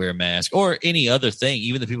wanting to wear a mask or any other thing,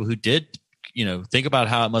 even the people who did, think about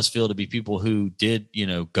how it must feel to be people who did,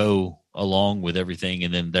 go along with everything.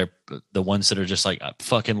 And then they're the ones that are just like,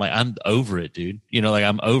 fucking like, I'm over it, dude. Like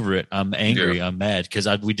I'm over it. I'm angry. Yeah. I'm mad because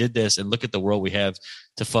we did this and look at the world we have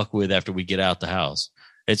to fuck with after we get out the house.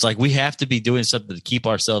 It's like we have to be doing something to keep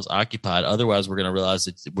ourselves occupied. Otherwise, we're going to realize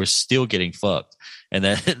that we're still getting fucked and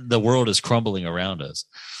that the world is crumbling around us.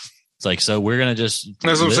 It's like, so we're going to just.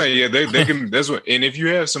 That's what I'm saying. Yeah, they can. That's what. And if you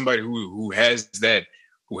have somebody who has that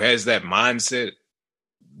mindset,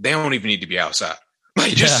 they don't even need to be outside.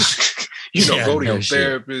 Like just go to your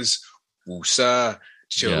therapist, woosah,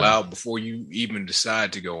 chill out before you even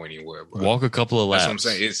decide to go anywhere. Bro. Walk a couple of laps. That's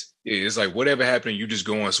what I'm saying. It's like whatever happened, you just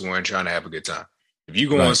going somewhere and trying to have a good time. If you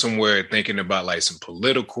going somewhere thinking about like some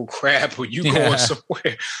political crap, or you going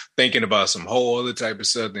somewhere thinking about some whole other type of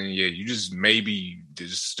stuff, then you just maybe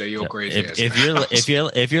just stay your crazy ass.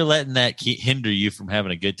 If you're letting that hinder you from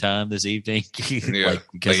having a good time this evening,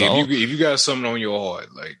 if you got something on your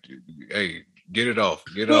heart, like hey, get it off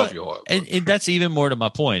off your heart. And that's even more to my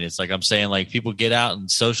point. It's like I'm saying, like people get out and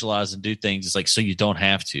socialize and do things. It's like so you don't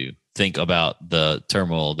have to think about the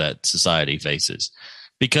turmoil that society faces.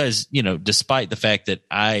 Because, despite the fact that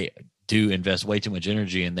I do invest way too much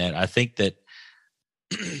energy in that, I think there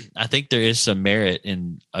is some merit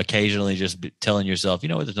in occasionally just telling yourself,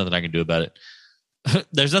 there's nothing I can do about it.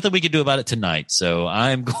 There's nothing we can do about it tonight. So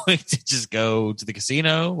I'm going to just go to the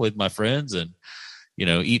casino with my friends and,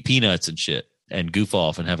 eat peanuts and shit and goof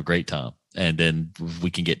off and have a great time. And then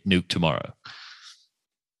we can get nuked tomorrow.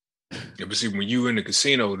 Yeah, but see, when you in the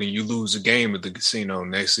casino, then you lose a game at the casino.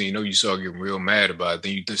 Next thing you know, you start getting real mad about it.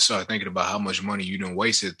 Then you just start thinking about how much money you done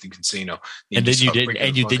wasted at the casino. And then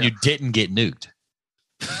you didn't get nuked.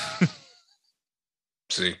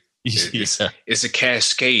 See, it's a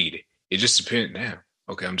cascade. It just depends. Now,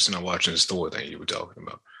 okay, I'm just not watching the store thing you were talking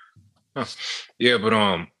about. Huh. Yeah, but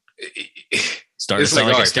starting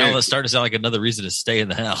to sound like another reason to stay in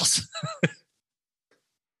the house.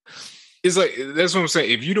 It's like, that's what I'm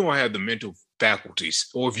saying. If you don't have the mental faculties,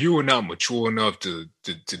 or if you are not mature enough to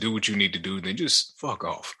do what you need to do, then just fuck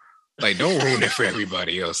off. Like, don't ruin it for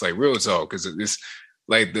everybody else. Like, real talk, because it's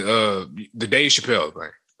like the Dave Chappelle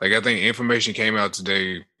thing. Like, I think information came out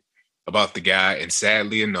today about the guy, and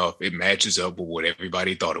sadly enough, it matches up with what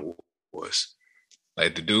everybody thought it was.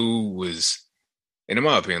 Like, the dude was, and in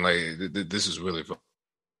my opinion, like, this is really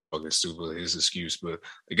fucking stupid, his excuse, but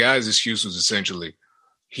the guy's excuse was essentially,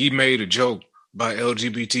 he made a joke about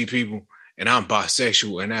LGBT people, and I'm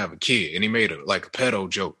bisexual and I have a kid, and he made a pedo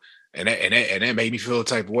joke, and that made me feel a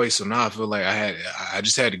type of way. So now I feel like I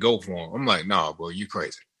just had to go for him. I'm like, nah, bro, you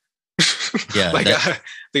crazy. Yeah,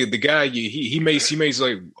 the guy he makes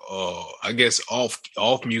like I guess off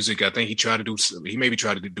music. I think he maybe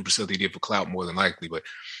tried to do something he did for clout more than likely, but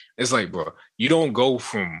it's like, bro, you don't go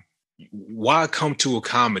from why come to a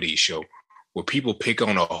comedy show where people pick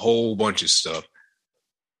on a whole bunch of stuff.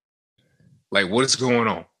 Like, what is going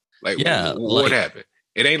on? Like, what happened?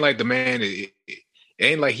 It ain't like the man, it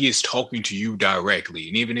ain't like he is talking to you directly.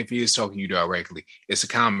 And even if he is talking to you directly, it's a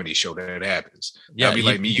comedy show that happens. Yeah, that'd be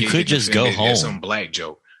like me. You could just go home. Some black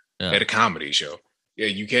joke at a comedy show. Yeah,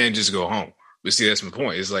 you can't just go home. But see, that's my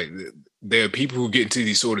point. It's like there are people who get into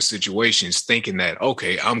these sort of situations thinking that,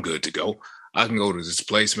 okay, I'm good to go. I can go to this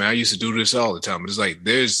place, man. I used to do this all the time. But it's like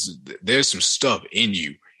there's some stuff in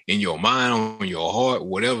you. In your mind, on your heart,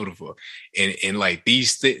 whatever the fuck, and like the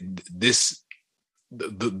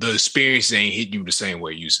experience ain't hit you the same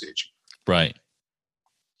way you said you. Right.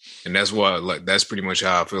 And that's why, like, that's pretty much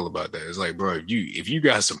how I feel about that. It's like, bro, if you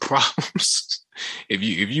got some problems, if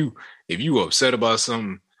you upset about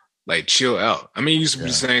something, like, chill out. I mean, it used to be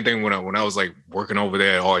the same thing when I was like working over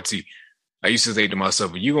there at RT. I used to think to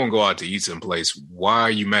myself, if you gonna go out to eat someplace, why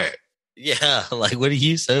are you mad? Yeah, like, what are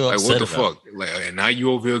you so like, upset what the about? fuck? Like, and now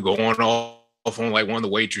you over here going off on like one of the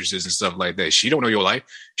waitresses and stuff like that. She don't know your life.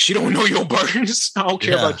 She don't know your burdens. I don't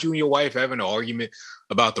care about you and your wife having an argument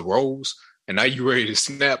about the roles. And now you ready to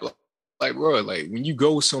snap. Like, bro, like, when you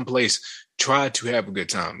go someplace, try to have a good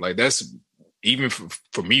time. Like, that's even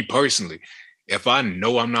for me personally. If I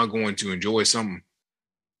know I'm not going to enjoy something,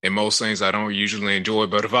 and most things I don't usually enjoy,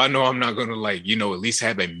 but if I know I'm not going to, like, at least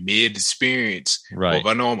have a mid experience, right? Or if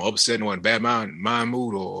I know I'm upset or in bad mind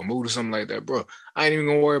mood or a mood or something like that, bro, I ain't even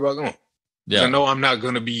going to worry about going. Yeah. I know I'm not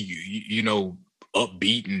going to be,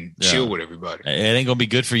 upbeat and chill with everybody. It ain't going to be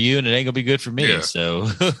good for you and it ain't going to be good for me. Yeah. So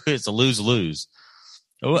it's a lose-lose.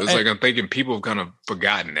 It's like I'm thinking people have kind of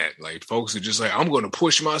forgotten that. Like folks are just like, I'm going to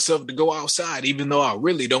push myself to go outside, even though I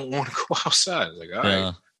really don't want to go outside. It's like, all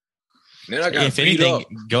right. Then I got if anything,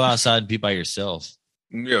 go outside and be by yourself.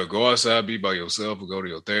 Yeah, go outside, be by yourself, or go to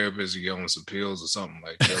your therapist, or get on some pills or something.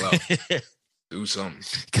 Like, chill out. Do something.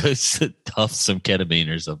 Go huff some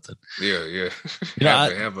ketamine or something. Yeah. You know,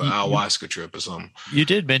 have an ayahuasca trip or something. You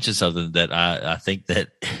did mention something that I think that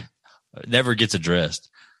never gets addressed.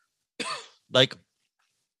 Like,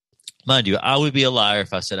 mind you, I would be a liar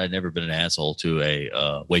if I said I'd never been an asshole to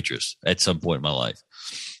a waitress at some point in my life.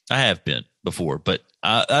 I have been before, but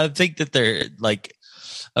I think that they're like,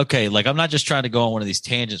 okay, like I'm not just trying to go on one of these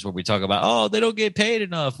tangents where we talk about, oh, they don't get paid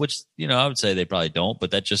enough, which, you know, I would say they probably don't,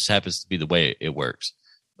 but that just happens to be the way it works.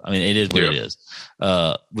 I mean, it is what it is.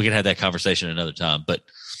 We can have that conversation another time, but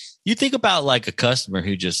you think about like a customer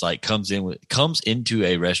who just like comes into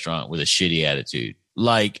a restaurant with a shitty attitude,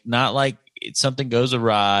 like not like something goes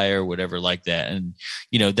awry or whatever like that. And,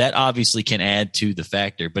 you know, that obviously can add to the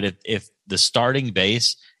factor, but if the starting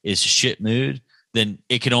base is shit mood, then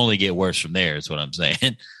it can only get worse from there is what I'm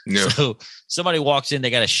saying. Yeah. So somebody walks in, they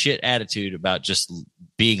got a shit attitude about just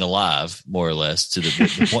being alive, more or less, to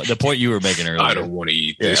the point you were making earlier. I don't want to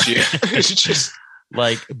eat this. Yeah. It's just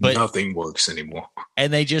like, but nothing works anymore.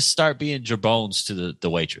 And they just start being jabones to the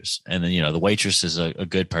waitress. And then, you know, the waitress is a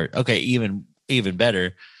good part. Okay. Even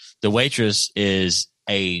better. The waitress is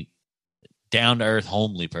a down to earth,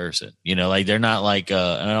 homely person, you know, like they're not like, and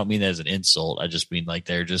I don't mean that as an insult. I just mean like,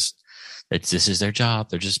 this is their job.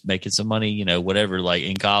 They're just making some money, you know, whatever, like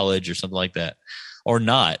in college or something like that, or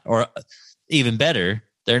not, or even better,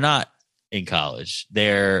 they're not in college.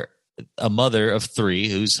 They're a mother of 3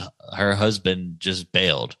 whose her husband just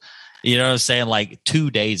bailed. You know what I'm saying? Like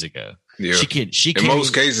 2 days ago. Yeah. She can. In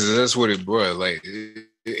most cases, that's what it brought. Like it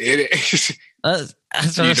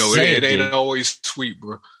it ain't always sweet,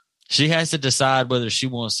 bro. She has to decide whether she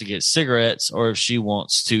wants to get cigarettes or if she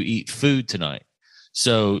wants to eat food tonight.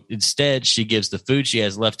 So instead, she gives the food she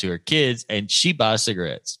has left to her kids, and she buys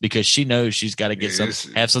cigarettes because she knows she's got to get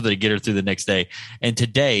have something to get her through the next day. And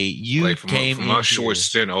today, you like came from my short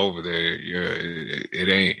stint over there. Yeah, it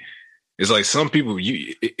ain't. It's like some people.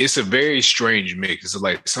 It's a very strange mix. It's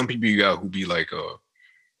like some people you got who be like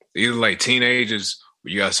either like teenagers. Or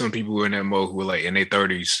you got some people who are in that mode who are like in their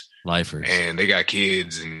 30s, lifers, and they got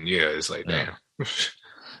kids, and it's like damn.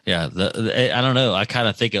 Yeah, I don't know. I kind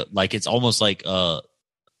of think like it's almost like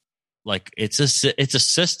it's a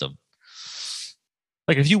system.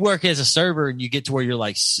 Like if you work as a server and you get to where you're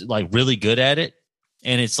like really good at it,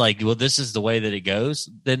 and it's like, well, this is the way that it goes,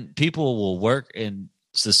 then people will work in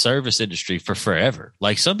the service industry for forever.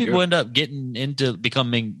 Like some people end up getting into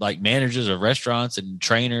becoming like managers of restaurants and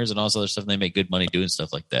trainers and all this other stuff, and they make good money doing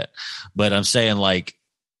stuff like that. But I'm saying like,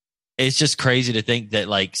 it's just crazy to think that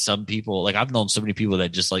like some people, like I've known so many people that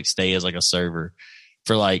just like stay as like a server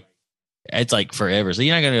for like, it's like forever. So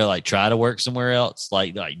you're not going to like try to work somewhere else.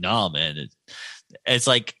 Like nah, man. It's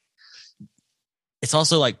like, it's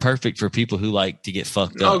also like perfect for people who like to get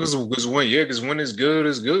fucked up. No, because when it's good,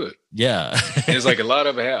 it's good. Yeah. It's like a lot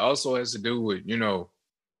of it also has to do with, you know,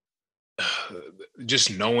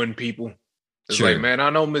 just knowing people. It's like, man,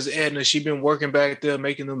 I know Miss Edna. She been working back there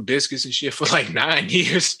making them biscuits and shit for like 9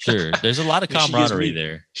 years. Sure, there's a lot of camaraderie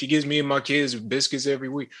there. She gives me and my kids biscuits every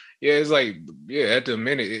week. Yeah, it's like, at the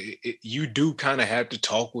minute, you do kind of have to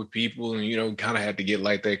talk with people, and you know, kind of have to get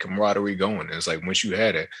like that camaraderie going. And it's like once you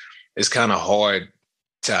had it, it's kind of hard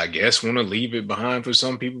to, I guess, want to leave it behind for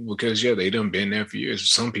some people because they done been there for years.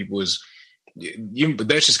 Some people is, but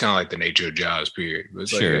that's just kind of like the nature of jobs. Period. But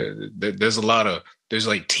it's like there's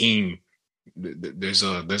like team. There's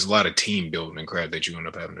a lot of team building and crap that you end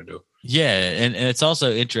up having to do. Yeah, and it's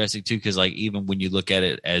also interesting too because like even when you look at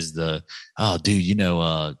it as you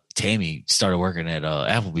know, Tammy started working at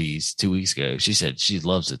Applebee's 2 weeks ago. She said she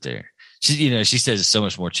loves it there. She says it's so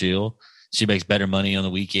much more chill. She makes better money on the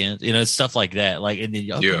weekends, you know, stuff like that. Like, and then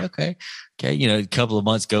okay, you know, a couple of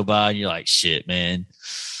months go by and you're like, shit, man,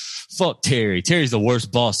 fuck Terry. Terry's the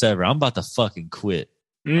worst boss ever. I'm about to fucking quit.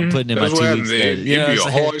 I'm putting in my 2 weeks. It'd be a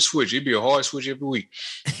hard switch. It'd be a hard switch every week.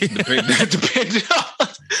 Depending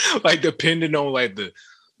on like the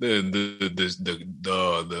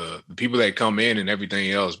people that come in and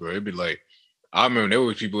everything else, bro. It'd be like, I remember there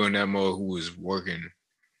was people in that mode who was working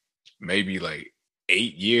maybe like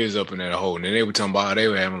 8 years up in that hole, and then they were talking about how they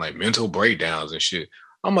were having like mental breakdowns and shit.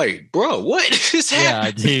 I'm like, bro, what is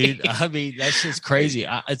happening? Yeah, dude. I mean, that's just crazy.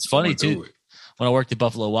 It's funny too. When I worked at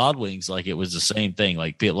Buffalo Wild Wings, like it was the same thing.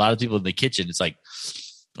 Like a lot of people in the kitchen, it's like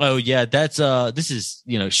Oh yeah, that's this is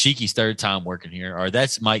Shiki's third time working here, or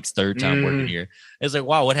that's Mike's third time working here. It's like,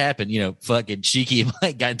 wow, what happened? Fucking Shiki and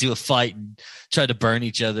Mike got into a fight and tried to burn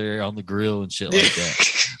each other on the grill and shit like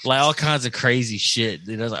that. Like all kinds of crazy shit.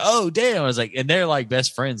 And I was like, oh damn. I was like, and they're like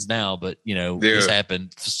best friends now, but this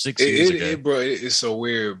happened 6 years ago. Bro, it's so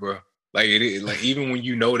weird, bro. Like like even when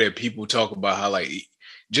that people talk about how like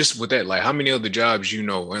just with that, like how many other jobs in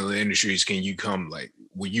the industries can you come like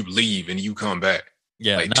when you leave and you come back?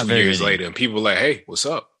 Yeah, like 2 years later, and people are like, "Hey, what's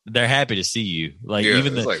up?" They're happy to see you. Like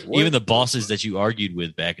even the bosses that you argued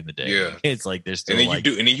with back in the day. Yeah, it's like they're still. And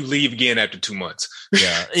then and then you leave again after 2 months.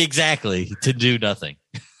 Yeah, exactly. To do nothing.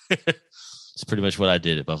 It's pretty much what I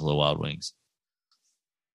did at Buffalo Wild Wings.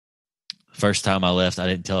 First time I left, I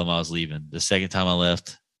didn't tell them I was leaving. The second time I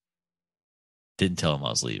left, didn't tell them I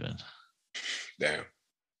was leaving. Damn.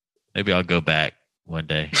 Maybe I'll go back one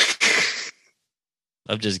day.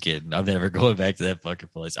 I'm just kidding. I'm never going back to that fucking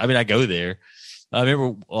place. I mean, I go there. I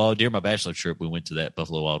remember during my bachelor trip, we went to that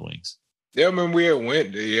Buffalo Wild Wings. Yeah, I remember we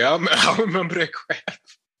went. Yeah, I remember that crap.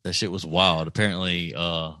 That shit was wild. Apparently,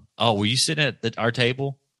 were you sitting at our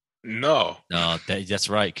table? No. No, that's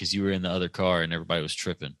right, because you were in the other car and everybody was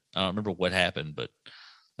tripping. I don't remember what happened, but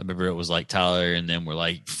I remember it was like Tyler and them were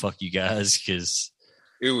like, fuck you guys, because...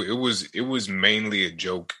 It was mainly a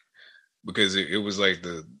joke, because it was like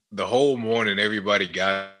the whole morning everybody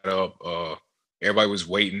got up, everybody was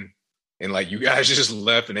waiting, and like you guys just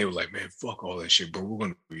left and they were like, man, fuck all that shit, bro, we're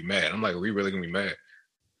gonna be mad. I'm like, are we really gonna be mad?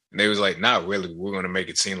 And they was like, not really, we're gonna make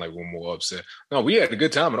it seem like we're more upset. No, we had a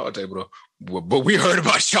good time at our table though, but we heard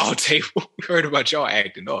about y'all table. We heard about y'all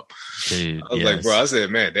acting up. Dude, I was like, bro, I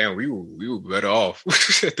said, man, damn, we were better off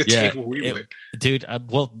at the table we went. Dude,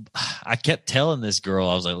 I kept telling this girl,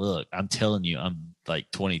 I was like, look, I'm telling you, I'm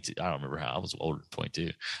like 22. I don't remember how I was older than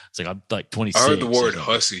 22. It's like I'm like 26. I heard the word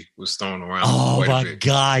hussy was thrown around. Oh my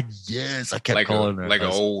god, yes! I kept calling her like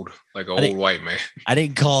an old white man. I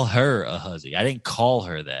didn't call her a hussy. I didn't call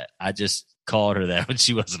her that. I just called her that when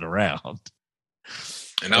she wasn't around.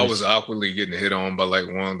 And I was awkwardly getting hit on by like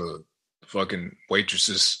one of the fucking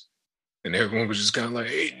waitresses, and everyone was just kind of like,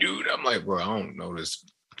 "Hey, dude," I'm like, "Bro, I don't know this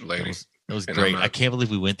lady." That was great. I can't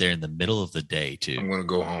believe we went there in the middle of the day too. I'm gonna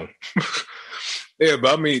go home. Yeah,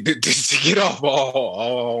 but I mean, to get off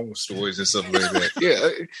all stories and stuff like that. Yeah,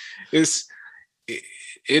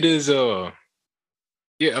 it is.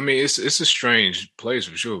 Yeah, I mean, it's a strange place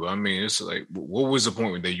for sure. But I mean, it's like, what was the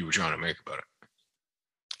point that you were trying to make about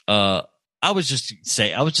it? I was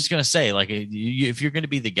just gonna say, like, if you're gonna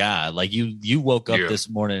be the guy, like you woke up this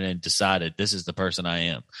morning and decided this is the person I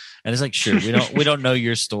am, and it's like, sure, we don't know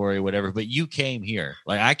your story, whatever, but you came here.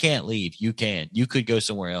 Like, I can't leave. You can. You could go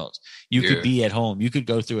somewhere else. You could be at home. You could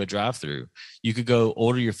go through a drive-through. You could go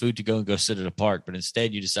order your food to go sit at a park, but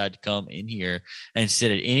instead you decide to come in here and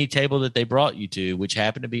sit at any table that they brought you to, which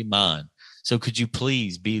happened to be mine. So could you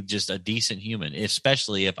please be just a decent human,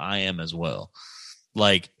 especially if I am as well?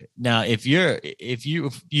 Like, now, if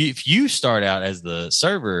you start out as the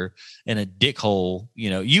server in a dickhole,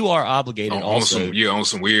 you are obligated on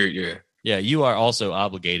some weird, you are also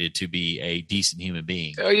obligated to be a decent human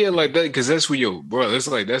being. Oh yeah, like that, because that's what that's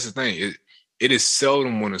the thing. It is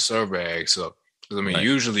seldom when a server acts up. I mean,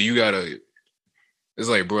 usually you gotta. It's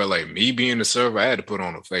like, bro, like me being the server, I had to put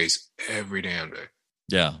on a face every damn day.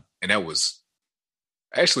 Yeah, and that was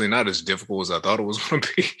actually not as difficult as I thought it was going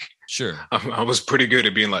to be. Sure. I was pretty good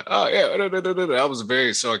at being like, oh, yeah. I was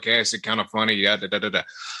very sarcastic, kind of funny. Yeah.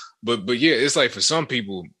 But yeah, it's like for some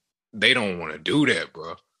people, they don't want to do that,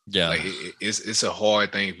 bro. Yeah. Like it's a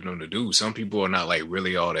hard thing for them to do. Some people are not like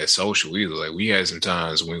really all that social either. Like we had some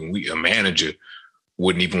times when a manager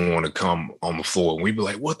wouldn't even want to come on the floor. And we'd be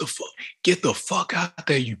like, what the fuck? Get the fuck out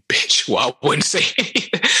there, you bitch. Well, I wouldn't say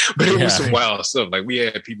anything, but it was some wild stuff. Like we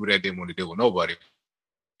had people that didn't want to deal with nobody.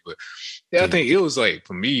 But yeah, I think it was like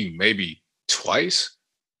for me maybe twice.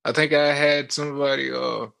 I think I had somebody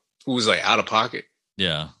who was like out of pocket.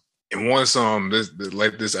 Yeah. And once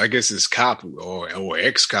this I guess this cop or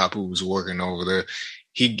ex cop who was working over there,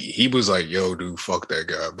 he was like, yo, dude, fuck that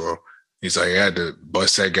guy, bro. He's like, I had to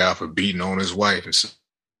bust that guy for beating on his wife and stuff.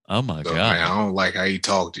 Oh my God. Man, I don't like how he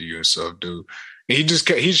talked to you and stuff, dude. He's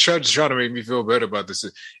trying to make me feel better about this.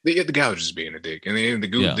 The guy was just being a dick. And then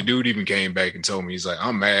the dude even came back and told me, he's like,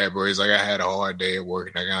 I'm mad, bro. He's like, I had a hard day at work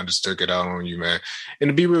and I kind of just took it out on you, man. And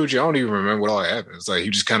to be real with you, I don't even remember what all happened. It's like he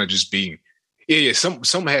just kind of just being,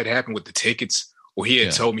 something had happened with the tickets. Or he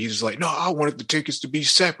had told me, he's just like, no, I wanted the tickets to be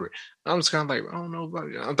separate. I'm just kind of like, I don't know about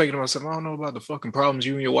it. I'm thinking to myself, I don't know about the fucking problems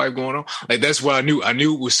you and your wife going on. Like, that's what I knew. I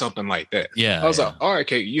knew it was something like that. Yeah. I was like, all right,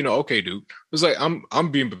 okay, okay, dude. It was like,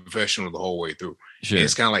 I'm being professional the whole way through. Sure. And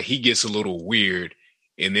it's kind of like he gets a little weird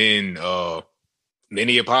and then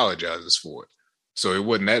he apologizes for it. So it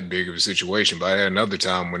wasn't that big of a situation. But I had another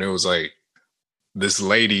time when it was like this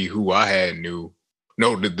lady who I had knew.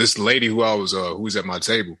 No, this lady who I was who was at my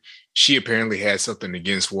table, she apparently had something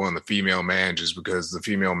against one of the female managers because the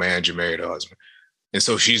female manager married her husband. And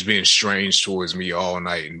so she's being strange towards me all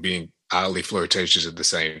night and being oddly flirtatious at the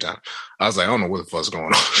same time. I was like, I don't know what the fuck's going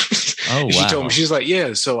on. Oh, wow. She told me, she's like,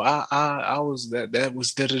 yeah, so I was that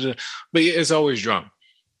was da-da-da. But yeah, it's always drama.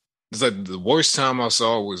 It's like the worst time I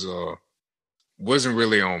saw was wasn't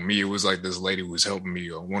really on me. It was like this lady was helping me,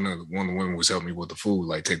 or one of the women was helping me with the food,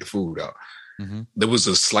 like take the food out. Mm-hmm. There was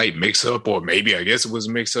a slight mix-up, or maybe I guess it was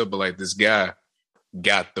a mix-up, but like this guy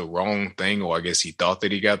got the wrong thing, or I guess he thought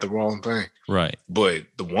that he got the wrong thing. Right. But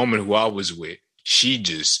the woman who I was with, she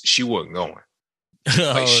wasn't going.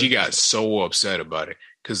 Like she got so upset about it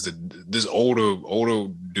because this older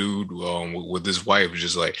dude with his wife was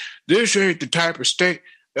just like, this ain't the type of steak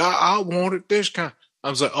I wanted. This kind. I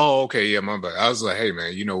was like, oh, okay, yeah, my bad. I was like, hey,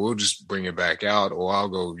 man, we'll just bring it back out, or I'll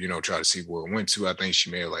go, try to see where it went to. I think she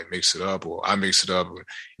may have like mixed it up, or I mixed it up.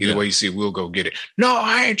 Either way you see, we'll go get it. No,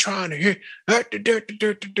 I ain't trying to hear.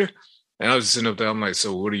 And I was sitting up there. I'm like,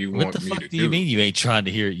 so what do you want me to do? What the fuck do you mean you ain't trying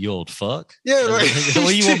to hear it, you old fuck? Yeah, like, what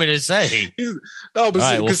do you want me to say? No, but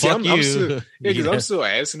right, fuck you. I'm still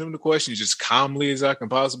asking him the questions just calmly as I can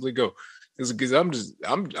possibly go. Because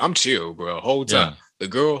I'm chill, bro, the whole time. Yeah. The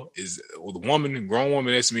girl the grown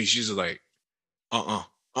woman next to me, she's like,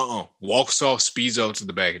 walks off, speeds up to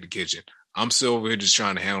the back of the kitchen. I'm still over here just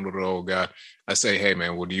trying to handle the old guy. I say, hey,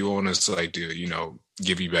 man, what do you want us like to,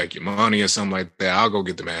 give you back your money or something like that? I'll go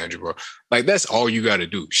get the manager, bro. Like, that's all you got to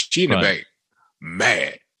do. She in the back,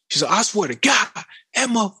 mad. She's like, I swear to God,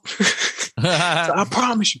 Emma. So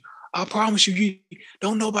I promise you,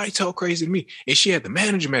 don't nobody talk crazy to me. And she had the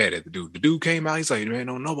manager mad at the dude. The dude came out. He's like, man,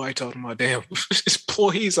 don't nobody talk to my damn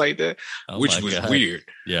employees like that, which was weird.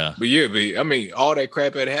 Yeah. But I mean, all that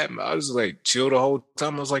crap had happened. I was like, chill the whole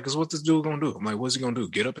time. I was like, what's this dude going to do? I'm like, what's he going to do?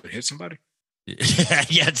 Get up and hit somebody? Yeah,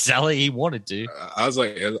 it's like he wanted to. I was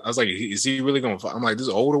like, is he really going to fight? I'm like, this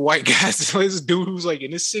older white guy, this dude who's like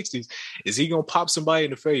in his 60s, is he going to pop somebody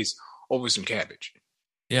in the face over some cabbage?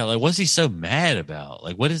 Yeah, like what's he so mad about?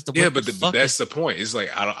 Like, what is the but that's the point. It's like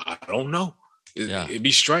I don't know. It'd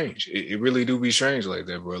be strange. It really do be strange like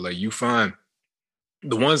that, bro. Like you find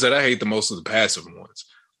the ones that I hate the most are the passive ones.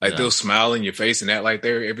 Like they'll smile in your face and act like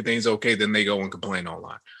everything's okay. Then they go and complain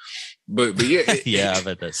online. But yeah, yeah, I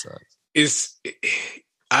bet that sucks.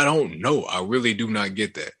 I don't know. I really do not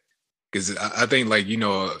get that because I think like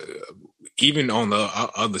even on the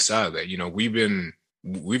other side of that,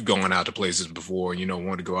 we've gone out to places before,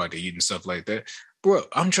 wanted to go out to eat and stuff like that. Bro,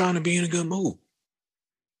 I'm trying to be in a good mood.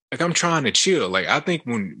 Like, I'm trying to chill. Like, I think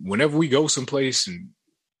whenever we go someplace and,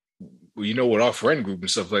 with our friend group and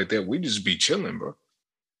stuff like that, we just be chilling, bro.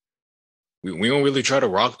 We don't really try to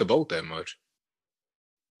rock the boat that much.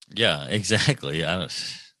 Yeah, exactly. I'm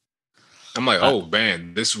like, oh,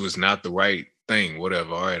 man, this was not the right thing.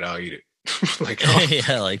 Whatever. All right, I'll eat it. Like,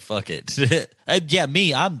 yeah, like fuck it. Yeah,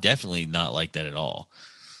 I'm definitely not like that at all.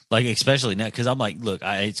 Like, especially now, because I'm like, look,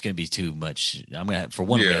 it's gonna be too much. I'm gonna I'm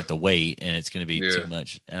gonna have to wait, and it's gonna be too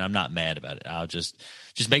much. And I'm not mad about it. I'll just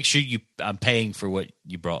make sure I'm paying for what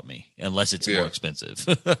you brought me, unless it's more expensive.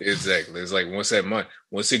 Exactly. It's like once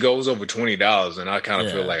it goes over $20, and I kind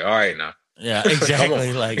of feel like, all right, now. Yeah,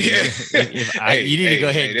 exactly. Like, you need to go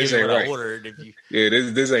ahead and give me what I ordered.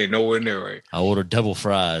 This ain't nowhere near right. I ordered double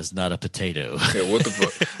fries, not a potato. Yeah, what the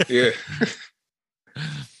fuck? Yeah.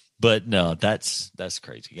 But no, that's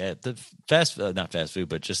crazy. Yeah, the not fast food,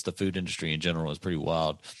 but just the food industry in general is pretty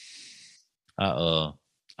wild. I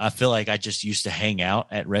feel like I just used to hang out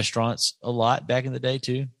at restaurants a lot back in the day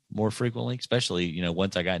too, more frequently, especially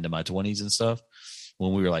once I got into my 20s and stuff.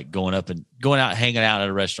 When we were like going out, hanging out at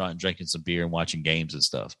a restaurant and drinking some beer and watching games and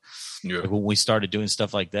stuff. Yeah. Like when we started doing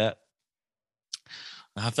stuff like that,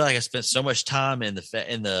 I feel like I spent so much time in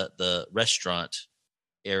the restaurant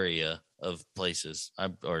area of places. I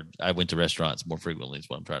went to restaurants more frequently is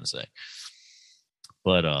what I'm trying to say.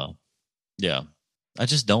 But yeah, I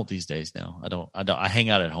just don't these days now. I hang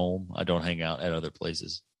out at home. I don't hang out at other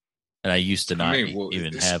places. And I used to not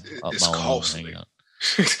even have my own hangout.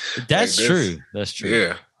 That's true. That's true.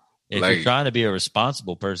 Yeah. If you're trying to be a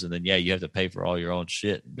responsible person, then you have to pay for all your own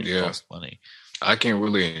shit. It costs money. I can't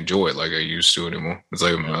really enjoy it like I used to anymore. It's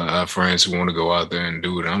like I have friends who want to go out there and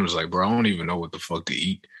do it. I'm just like, bro, I don't even know what the fuck to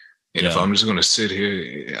eat. And if I'm just going to sit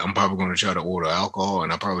here, I'm probably going to try to order alcohol,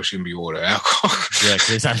 and I probably shouldn't be ordering alcohol. Yeah,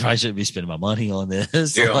 because I probably shouldn't be spending my money on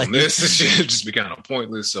this. Yeah, like, on this shit just be kind of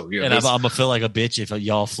pointless. So yeah, and I'm gonna feel like a bitch if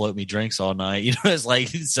y'all float me drinks all night. You know, it's like,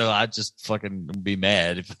 so I just fucking be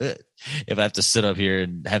mad if I have to sit up here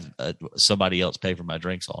and have somebody else pay for my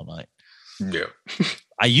drinks all night. Yeah,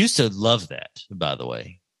 I used to love that. By the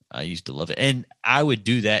way, I used to love it, and I would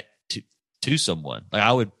do that to someone. Like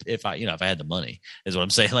I would, if I had the money, is what I'm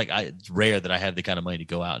saying. Like it's rare that I have the kind of money to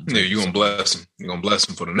go out and you're gonna bless them. You're gonna bless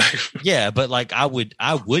them for the night. Yeah, but like I would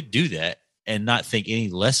do that and not think any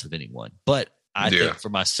less of anyone. But I think for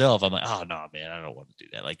myself, I'm like, oh no, man, I don't want to do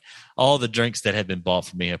that. Like all the drinks that have been bought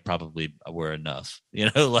for me have probably were enough. You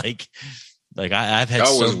know, like I've had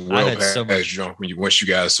so much drunk once you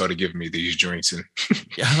guys started giving me these drinks and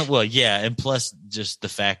yeah, well, yeah, and plus just the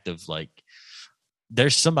fact of like,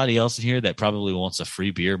 there's somebody else in here that probably wants a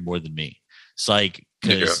free beer more than me. It's like,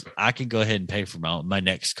 because I can go ahead and pay for my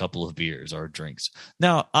next couple of beers or drinks.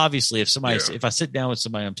 Now, obviously, if I sit down with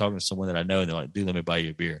somebody, I'm talking to someone that I know, and they're like, dude, let me buy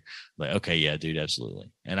you a beer. I'm like, okay, yeah, dude, absolutely.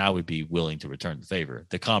 And I would be willing to return the favor.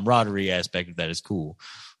 The camaraderie aspect of that is cool.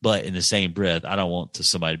 But in the same breath, I don't want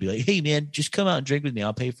somebody to be like, hey, man, just come out and drink with me.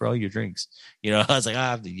 I'll pay for all your drinks. You know, I was like,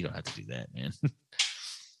 you don't have to do that, man.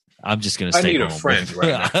 I'm just gonna stay home. I need a friend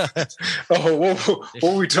right now. Oh, what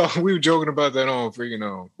were we talking? We were joking about that on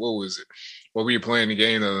freaking what was it? Well, we were playing the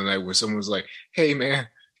game the other night where someone was like, "Hey, man,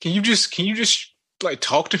 can you just like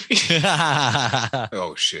talk to me?"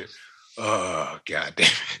 Oh shit! Oh god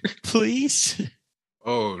damn it! Please.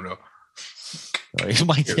 Oh no!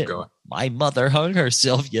 My mother hung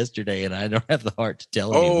herself yesterday, and I don't have the heart to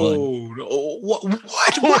tell anyone. Oh, what?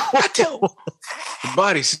 The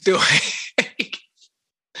body's still.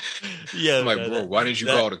 Yeah, I'm like, bro, why didn't you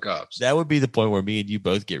call the cops? That would be the point where me and you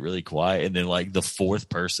both get really quiet, and then like the fourth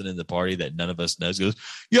person in the party that none of us knows goes,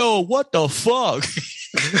 "Yo, what the fuck?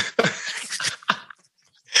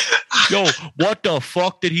 Yo, what the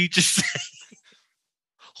fuck did he just say?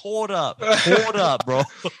 Hold up, bro."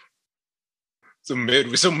 Some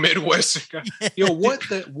Midwestern guy. Yo,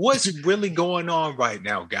 what's really going on right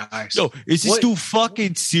now, guys? Yo, is this dude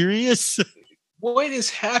fucking serious? What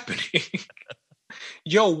is happening?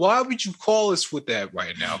 Yo, why would you call us with that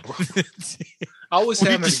right now, bro? I was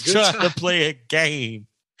having a good time. Trying to play a game.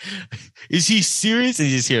 Is he serious? And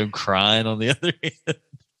you just hear him crying on the other end.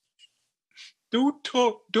 Don't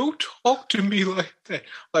talk to me like that.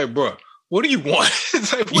 Like, bro, what do you want?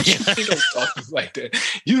 It's like, what you mean don't talk to me like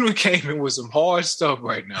that? You done came in with some hard stuff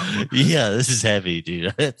right now, bro. Yeah, this is heavy,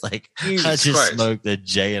 dude. It's like, Jesus I just Christ. Smoked a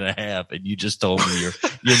J&a-half, and you just told me your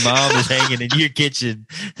mom is hanging in your kitchen,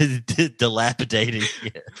 dilapidating.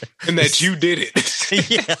 And that you did it.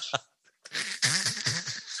 Yeah.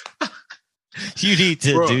 You need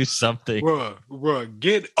to do something. Bro,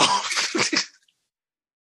 get off.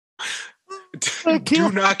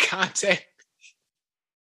 Do not contact.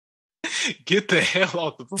 Get the hell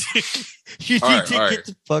off the phone. You need to get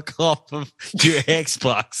the fuck off of your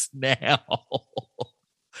Xbox now.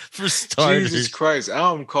 For starters. Jesus Christ,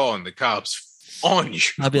 I'm calling the cops on you.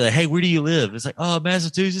 I'll be like, hey, where do you live? It's like, oh,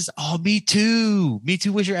 Massachusetts. Oh, me too. Me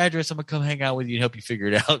too. What's your address? I'm going to come hang out with you and help you figure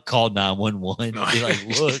it out. Call 911. No. Be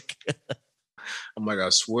like, look. I'm like, I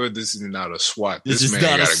swear this is not a SWAT. This is man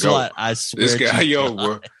not a SWAT. Go. I swear. This guy, yo,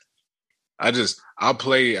 bro. I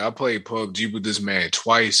played PUBG with this man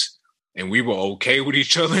twice. And we were okay with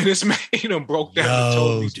each other, and this man broke down.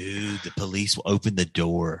 No, dude, the police opened the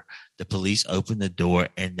door.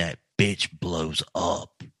 And that bitch blows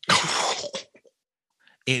up.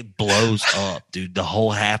 It blows up, dude. The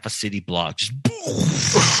whole half a city block just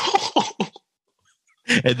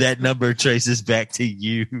and that number traces back to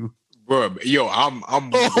you. Bro, yo,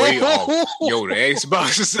 I'm way off. Yo, the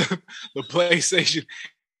Xbox, the PlayStation,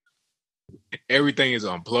 everything is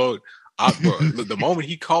unplugged. Bro, look, the moment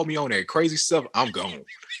he called me on that crazy stuff, I'm gone.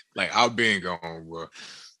 Like I've been gone, bro.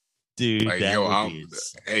 Dude, like yo,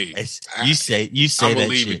 you say I'm gonna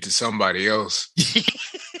leave shit. It to somebody else.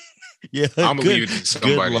 Yeah, I'm gonna leave it to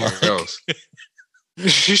somebody else.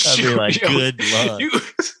 I'll be like, good luck.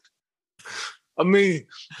 I mean,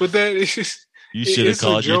 but that is just. You should have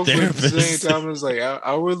called your therapist. At the same time, it's like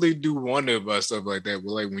I really do wonder about stuff like that.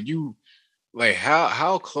 But like when you, like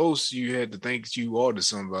how close you had to think you are to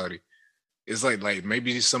somebody. It's like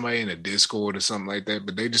maybe somebody in a Discord or something like that,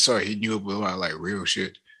 but they just start hitting you up with like real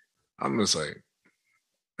shit. I'm just like,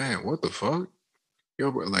 man, what the fuck? Yo,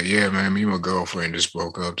 like, yeah, man, me and my girlfriend just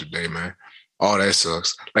broke up today, man. Oh, that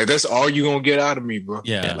sucks. Like, that's all you gonna get out of me, bro.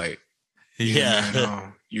 Yeah. Like, yeah.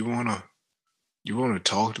 Man, you wanna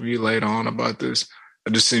talk to me later on about this? I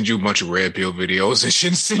just send you a bunch of red pill videos and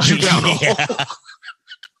shit, send you down the hole.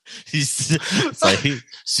 It's like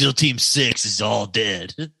SEAL Team 6 is all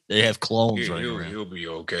dead. They have clones running around. He'll be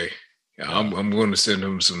okay. Yeah. I'm going to send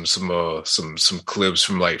him some clips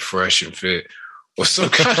from like Fresh and Fit or some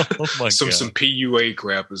kind of some PUA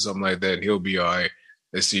crap or something like that. And he'll be all right.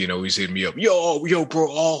 Let's see, he's hitting me up. Yo,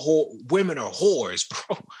 bro, all women are whores,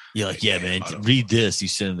 bro. You're like, yeah, man, read this. You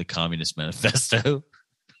send him the Communist Manifesto.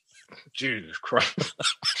 Jesus Christ.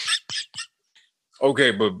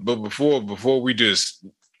 Okay, but before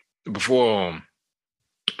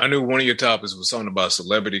I knew one of your topics was something about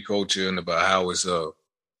celebrity culture and about how it's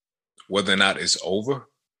whether or not it's over.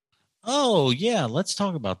 Oh yeah, let's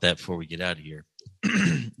talk about that before we get out of here.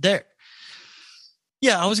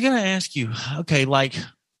 I was gonna ask you. Okay, like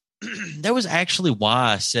that was actually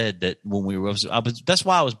why I said that when that's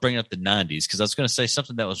why I was bringing up the 90s, because I was going to say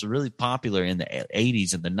something that was really popular in the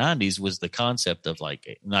 80s and the 90s was the concept of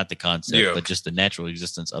like, not the concept, but just the natural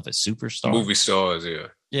existence of a superstar. Movie stars, yeah.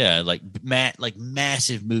 Yeah, like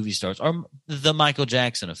massive movie stars, or the Michael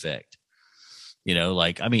Jackson effect.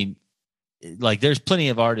 Like, I mean, like there's plenty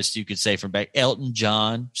of artists you could say from back. Elton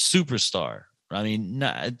John, superstar. I mean,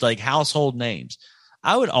 not, like household names.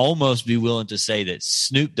 I would almost be willing to say that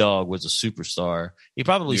Snoop Dogg was a superstar. He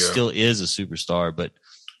probably still is a superstar, but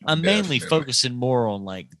I'm mainly focusing more on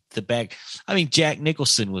like the back. I mean, Jack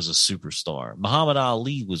Nicholson was a superstar. Muhammad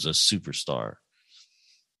Ali was a superstar.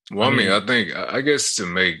 Well, I guess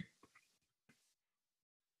we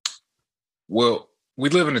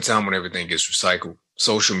live in a time when everything gets recycled.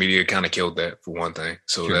 Social media kind of killed that for one thing.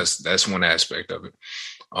 So that's one aspect of it.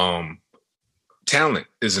 Talent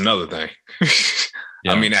is another thing.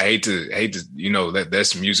 Yeah. I mean, I hate to,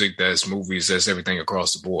 that's music, that's movies, that's everything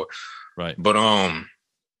across the board. Right. But,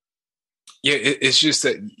 it's just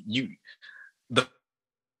that the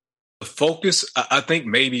focus, I think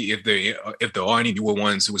maybe if there are any newer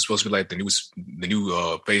ones who were supposed to be like the new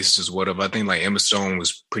faces or whatever, I think like Emma Stone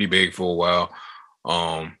was pretty big for a while.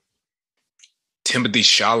 Timothy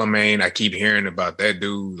Chalamet, I keep hearing about that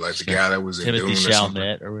dude, like the guy that was in Dune or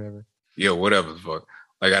something. Or whatever. Yeah, whatever the fuck.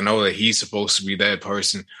 Like, I know that he's supposed to be that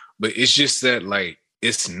person, but it's just that, like,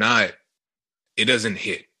 it doesn't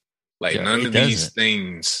hit. Like, none of these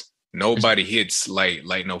things, nobody hits like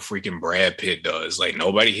no freaking Brad Pitt does. Like,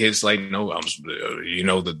 nobody hits like,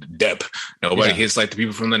 the Depp. Nobody hits like the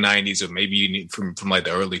people from the 90s or maybe from like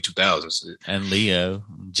the early 2000s. And Leo,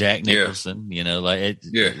 Jack Nicholson, like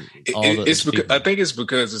it's because I think it's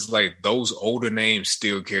because it's like those older names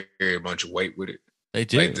still carry a bunch of weight with it. They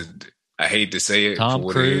do. Like I hate to say it. Tom for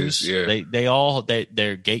what Cruise. It is. Yeah.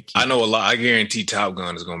 They're gatekeepers. I know a lot. I guarantee Top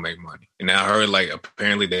Gun is going to make money. And I heard like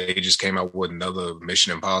apparently they just came out with another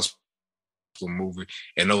Mission Impossible movie,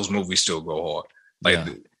 and those movies still go hard.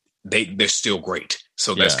 Like they're still great.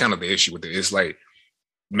 So that's kind of the issue with it. It's like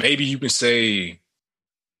maybe you can say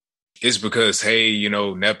it's because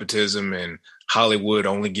nepotism and Hollywood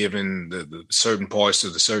only giving the certain parts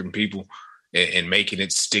to the certain people and making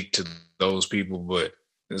it stick to those people, but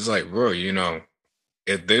it's like, bro,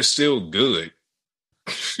 if they're still good,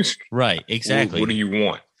 right? Exactly. What do you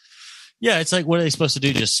want? Yeah, it's like, what are they supposed to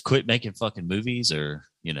do? Just quit making fucking movies, or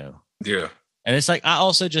Yeah. And it's like, I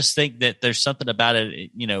also just think that there's something about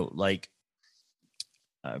it, like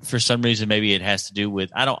for some reason, maybe it has to do with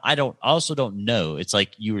I don't know. It's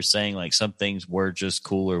like you were saying, like some things were just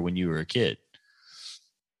cooler when you were a kid,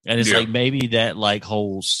 and it's like maybe that like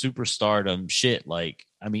whole superstardom shit. Like,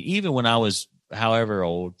 I mean, even when I was however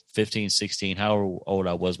old, 15, 16, however old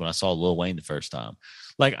I was when I saw Lil Wayne the first time,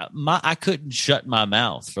 like I couldn't shut my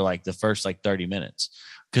mouth for like the first like 30 minutes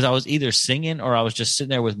because I was either singing or I was just sitting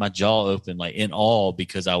there with my jaw open, like in awe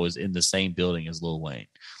because I was in the same building as Lil Wayne.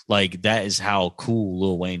 Like that is how cool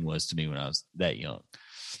Lil Wayne was to me when I was that young.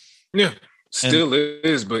 Yeah, still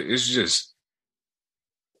is, but it's just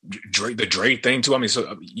Drake, the Drake thing too. I mean,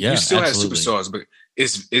 so you still have superstars, but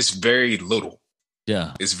it's very little.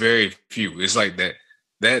 Yeah, it's very few. It's like that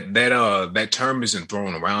term isn't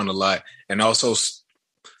thrown around a lot, and also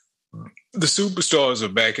the superstars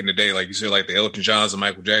of back in the day, like you said, like the Elton Johns and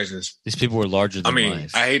Michael Jacksons. These people were larger than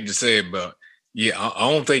life. I hate to say it, but I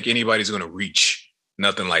don't think anybody's going to reach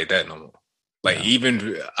nothing like that no more. Like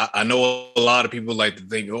even I know a lot of people like to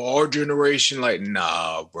think, our generation, like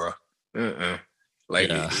nah, bro.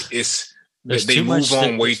 Like it's they move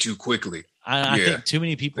on way too quickly. I think too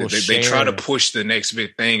many people they try to push the next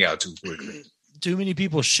big thing out too quickly. Too many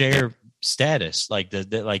people share status, like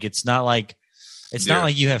like it's not like not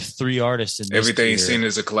like you have three artists in this everything's seen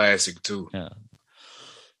as a classic too. Yeah.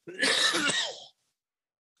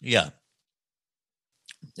 Yeah.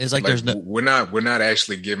 It's like there's we're not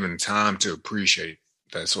actually given time to appreciate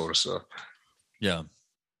that sort of stuff. Yeah.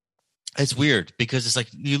 It's weird because it's like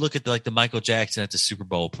you look at the Michael Jackson at the Super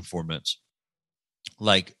Bowl performance.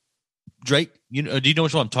 Like Drake, do you know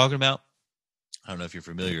which one I'm talking about? I don't know if you're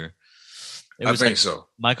familiar. I think so.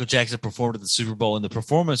 Michael Jackson performed at the Super Bowl, and the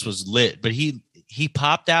performance was lit. But he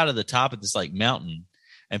popped out of the top of this like mountain,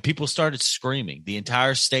 and people started screaming. The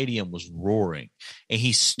entire stadium was roaring, and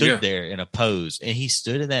he stood there in a pose, and he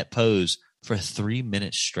stood in that pose for 3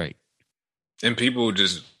 minutes straight. And people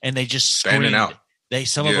they just screamed out.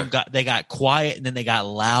 Some of them got quiet, and then they got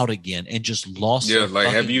loud again, and just lost. Yeah, like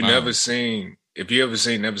have you never seen? If you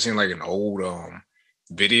never seen like an old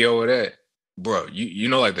video of that? Bro, you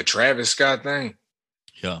know, like the Travis Scott thing?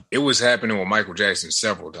 Yeah. It was happening with Michael Jackson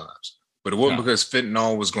several times. But it wasn't because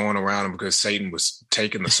fentanyl was going around and because Satan was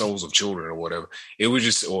taking the souls of children or whatever. It was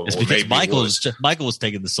just, or maybe Michael was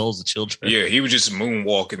taking the souls of children. Yeah, he was just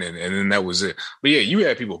moonwalking and then that was it. But yeah, you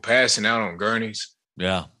had people passing out on gurneys.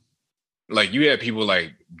 Yeah. Like you had people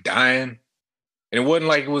like dying. And it wasn't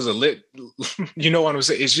like it was a lit, you know what I'm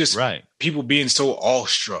saying? It's just people being so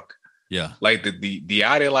awestruck. Yeah, like the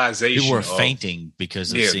idolization. People were fainting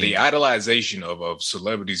because of the idolization of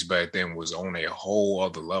celebrities back then was on a whole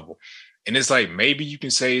other level. And it's like maybe you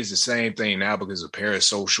can say it's the same thing now because of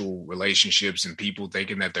parasocial relationships and people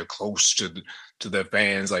thinking that they're close to their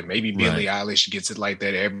fans. Like maybe Billie Eilish gets it like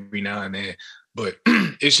that every now and then, but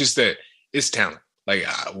it's just that it's talent. Like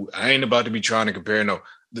I ain't about to be trying to compare. No,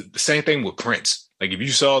 the same thing with Prince. Like if you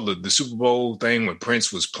saw the Super Bowl thing when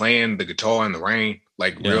Prince was playing the guitar in the rain,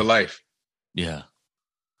 like real life. Yeah.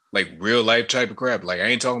 Like real life type of crap. Like I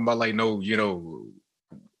ain't talking about like no,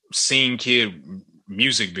 scene kid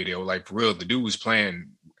music video. Like for real, the dude was playing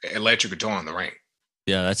electric guitar in the rain.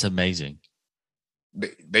 Yeah, that's amazing.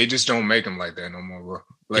 They just don't make them like that no more, bro.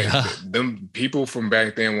 Like them people from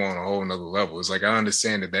back then were on a whole nother level. It's like I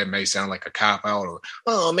understand that may sound like a cop out or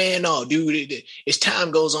oh man, no, dude. As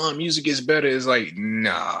time goes on, music gets better. It's like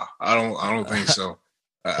nah, I don't think so.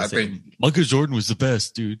 I think Michael Jordan was the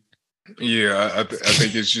best, dude. Yeah, I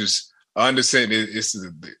think it's just I understand it's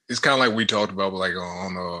kind of like we talked about like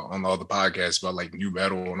on the other podcast about like new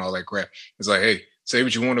metal and all that crap. It's like, hey, say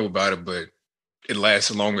what you want to about it, but it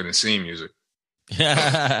lasted longer than scene music.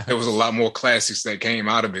 There was a lot more classics that came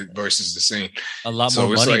out of it versus the scene. A lot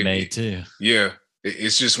more money made too. Yeah,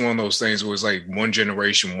 it's just one of those things where it's like one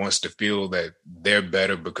generation wants to feel that they're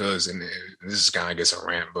better because, and this is kind of I guess a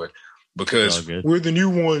rant, but. Because we're the new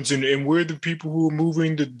ones and we're the people who are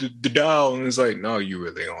moving the dial. And it's like, no, you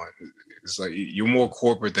really aren't. It's like you're more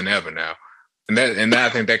corporate than ever now. And I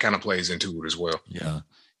think that kind of plays into it as well. Yeah.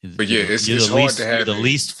 But yeah, it's hard to have the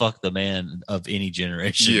least fuck the man of any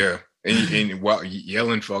generation. Yeah. And while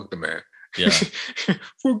yelling fuck the man. Yeah.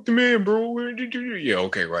 Fuck the man, bro. Yeah,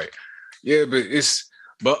 okay, right. Yeah,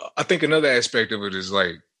 but I think another aspect of it is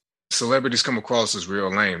like celebrities come across as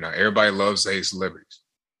real lame now. Everybody loves to hate celebrities.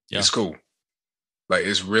 Yeah. It's cool. Like,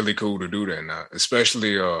 it's really cool to do that now.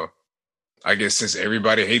 Especially, I guess, since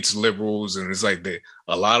everybody hates liberals and it's like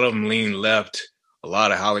a lot of them lean left. A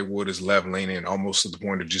lot of Hollywood is left leaning almost to the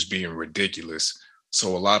point of just being ridiculous.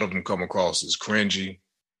 So a lot of them come across as cringy.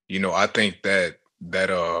 I think that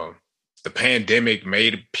the pandemic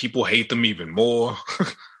made people hate them even more.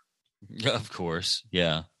 Of course.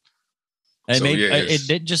 Yeah. It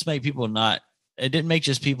didn't just make people it didn't make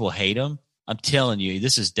just people hate them. I'm telling you,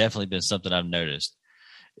 this has definitely been something I've noticed.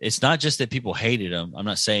 It's not just that people hated them. I'm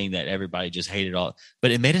not saying that everybody just hated all,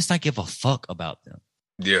 but it made us not give a fuck about them.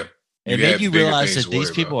 Yeah. It made you realize that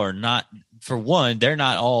these people are not, for one, they're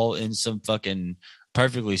not all in some fucking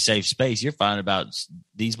perfectly safe space. You're finding about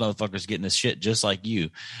these motherfuckers getting this shit just like you.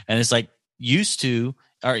 And it's like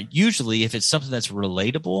usually if it's something that's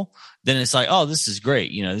relatable, then it's like, oh, this is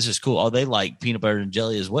great. This is cool. Oh, they like peanut butter and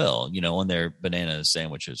jelly as well, on their banana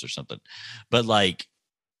sandwiches or something. But like,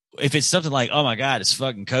 if it's something like, oh my God, it's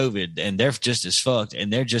fucking COVID and they're just as fucked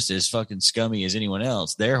and they're just as fucking scummy as anyone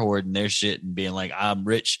else. They're hoarding their shit and being like, I'm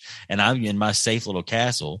rich and I'm in my safe little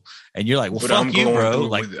castle. And you're like, well, fuck you, bro.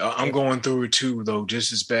 Like, I'm going through it too, though,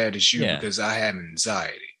 just as bad as you because I have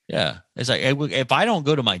anxiety. Yeah. It's like, if I don't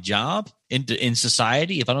go to my job in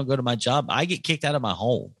society, if I don't go to my job, I get kicked out of my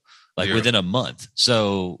home within a month.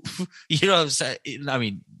 So, you know what I'm saying? I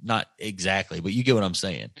mean, not exactly, but you get what I'm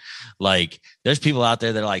saying. Like, there's people out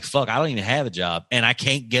there that are like, fuck, I don't even have a job and I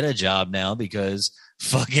can't get a job now because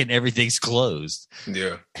fucking everything's closed.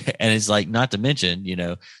 Yeah. And it's like, not to mention,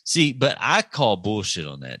 but I call bullshit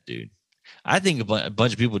on that, dude. I think a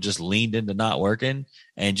bunch of people just leaned into not working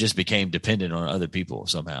and just became dependent on other people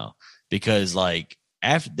somehow. Because like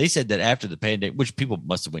they said that after the pandemic, which people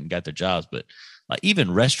must have went and got their jobs, but like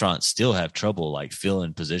even restaurants still have trouble like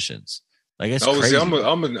filling positions. Like it's crazy. See, I'm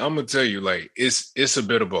gonna tell you, like it's a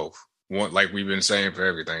bit of both. like we've been saying for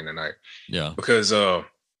everything tonight. Yeah. Because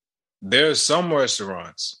there's some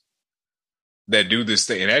restaurants that do this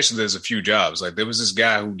thing, and actually there's a few jobs. Like there was this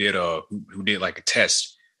guy who did like a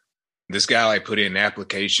test. This guy like put in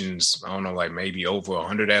applications, I don't know, like maybe over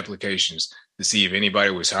 100 applications to see if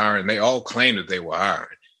anybody was hiring. They all claimed that they were hiring.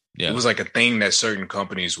 Yeah. It was like a thing that certain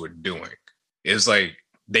companies were doing. It's like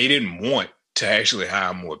they didn't want to actually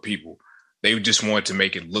hire more people. They just wanted to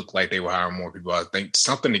make it look like they were hiring more people. I think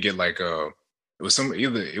something to get like it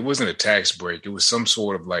wasn't a tax break. It was some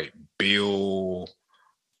sort of like bill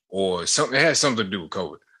or something. It had something to do with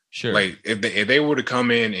COVID. Sure. Like if they were to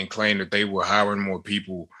come in and claim that they were hiring more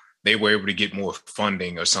people, they were able to get more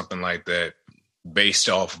funding or something like that based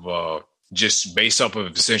off of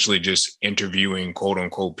essentially just interviewing quote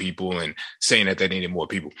unquote people and saying that they needed more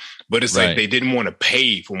people. But it's like they didn't want to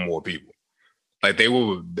pay for more people. Like they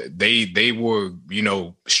were, you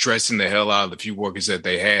know, stressing the hell out of the few workers that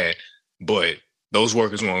they had, but those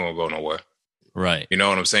workers weren't going to go nowhere. Right. You know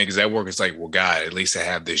what I'm saying? Because that worker's like, well, God, at least I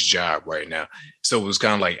have this job right now. So it was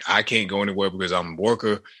kind of like, I can't go anywhere because I'm a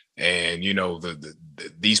worker. And, you know,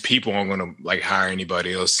 these people aren't going to like hire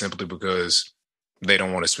anybody else simply because they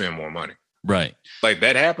don't want to spend more money. Right. Like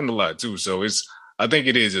that happened a lot too. So I think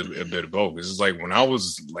it is a bit of both. It's like when I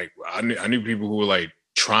was like, I knew people who were like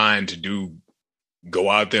trying to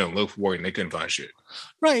go out there and look for work and they couldn't find shit.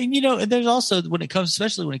 Right. And, you know, there's also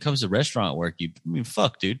especially when it comes to restaurant work,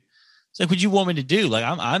 fuck, dude. It's like, what you want me to do? Like,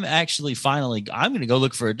 I'm actually I'm going to go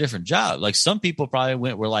look for a different job. Like some people probably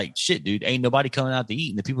were like, shit, dude, ain't nobody coming out to eat.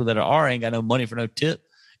 And the people that are ain't got no money for no tip.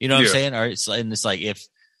 You know what I'm saying? Or it's like, if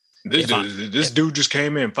this dude just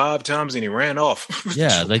came in 5 times and he ran off.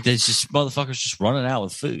 Yeah. Like there's just motherfuckers just running out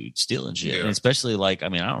with food, stealing shit. Yeah. And especially like, I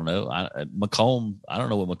mean, I don't know. Macomb, I don't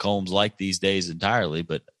know what Macomb's like these days entirely,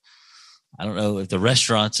 but I don't know if the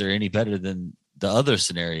restaurants are any better than the other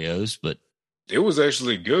scenarios, but it was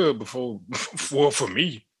actually good before for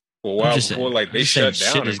me for a while before like they shut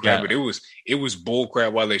down and crap. But it was bull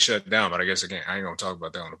crap while they shut down. But I guess I ain't gonna talk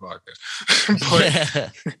about that on the podcast.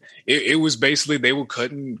 But it was basically they were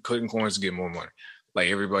cutting corners to get more money, like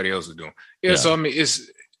everybody else was doing. Yeah. So I mean,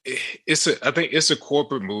 I think it's a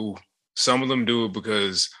corporate move. Some of them do it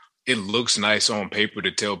because it looks nice on paper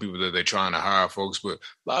to tell people that they're trying to hire folks, but a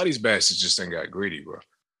lot of these bastards just ain't got greedy, bro.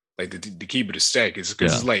 Like to keep it a stack, it's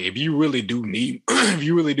because it's like if you really do need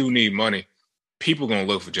money, people gonna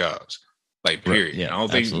look for jobs. Like period. Yeah, I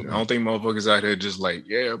don't think motherfuckers out here just like,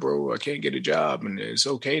 yeah, bro, I can't get a job and it's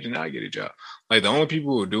okay to not get a job. Like the only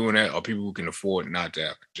people who are doing that are people who can afford not to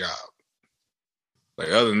have a job. Like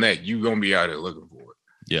other than that, you gonna be out here looking for it.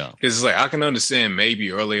 Yeah. Because it's like I can understand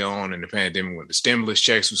maybe early on in the pandemic when the stimulus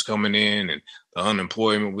checks was coming in and the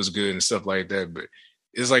unemployment was good and stuff like that, but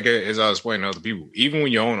it's like, as I was explaining to other people, even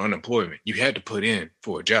when you're on unemployment, you had to put in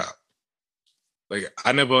for a job. Like,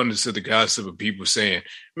 I never understood the concept of people saying,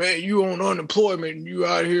 man, you on unemployment and you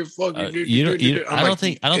out here fucking. I don't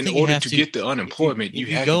think you have to get the unemployment, you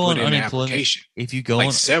have to put in an application. If you go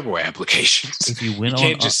like several applications. If you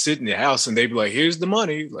can't just sit in the house and they be like, here's the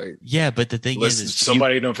money. Like, yeah, but the thing is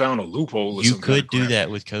somebody done found a loophole or you could do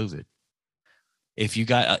that with COVID. If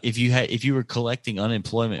you were collecting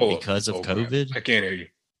unemployment because of COVID, man. I can't hear you.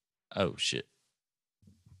 Oh shit!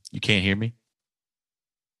 You can't hear me?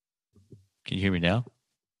 Can you hear me now?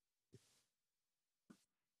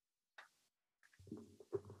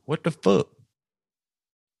 What the fuck?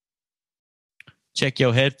 Check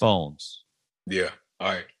your headphones. Yeah. All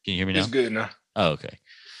right. Can you hear me now? It's good now. Oh, okay.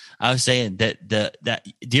 I was saying that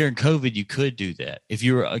during COVID you could do that if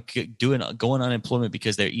you were going unemployment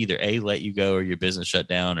because they either let you go or your business shut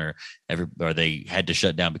down or they had to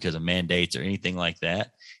shut down because of mandates or anything like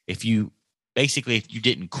that. If you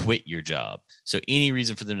didn't quit your job, so any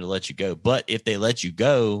reason for them to let you go, but if they let you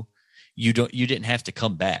go, you didn't have to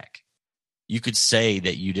come back. You could say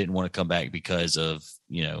that you didn't want to come back because of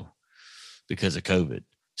COVID.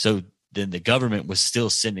 So then the government was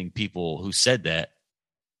still sending people who said that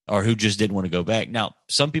or who just didn't want to go back. Now,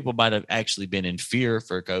 some people might have actually been in fear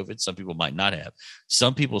for COVID. Some people might not have.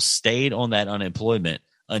 Some people stayed on that unemployment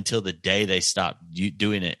until the day they stopped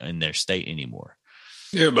doing it in their state anymore.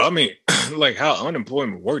 Yeah, but I mean, like how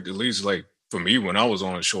unemployment worked, at least like for me when I was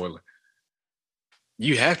on Shoreline,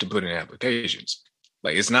 you have to put in applications.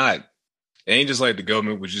 Like it ain't just like the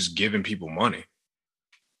government was just giving people money.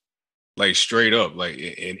 Like straight up. Like,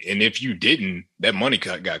 and if you didn't, that money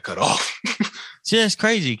got cut off. See, that's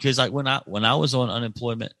crazy because like when I was on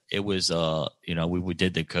unemployment, it was we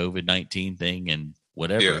did the COVID-19 thing and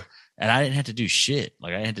whatever. Yeah. And I didn't have to do shit.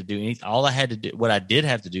 Like I didn't have to do anything. All I had to do, what I did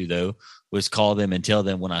have to do though, was call them and tell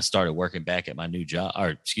them when I started working back at my new job,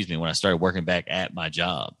 when I started working back at my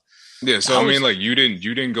job. Yeah, so I mean, like you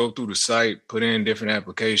didn't go through the site, put in different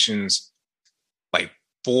applications, like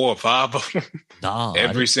 4 or 5 of them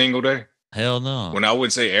every single day. Hell no. When I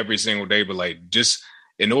would say every single day, but like just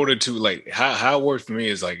in order to like how it worked for me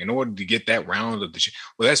is like in order to get that round of the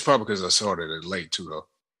well, that's probably because I started it late too though.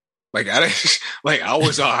 Like I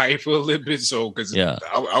was all right for a little bit, so because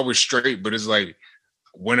I was straight, but it's like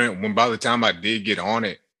when by the time I did get on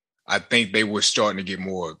it, I think they were starting to get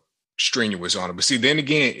more strenuous on it. But see, then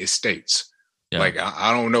again, it's states. Yeah. Like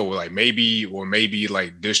I don't know, like maybe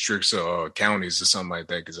like districts or counties or something like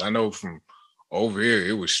that. Because I know from over here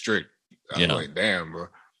it was strict. I'm like, damn, bro.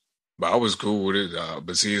 But I was cool with it.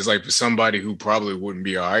 But see, it's like for somebody who probably wouldn't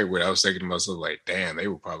be all right with it, I was thinking to myself, like, damn, they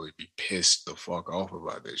would probably be pissed the fuck off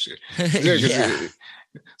about that shit. It's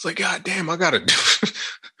like, God damn, I gotta do.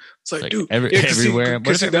 It's like, dude, everywhere.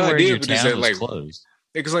 Because the idea of it is that, like, closed.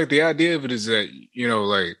 Because like the idea of it is that, you know,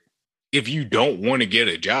 like if you don't want to get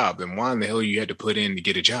a job, then why in the hell you had to put in to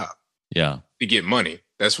get a job? Yeah, to get money.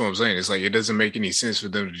 That's what I'm saying. It's like it doesn't make any sense for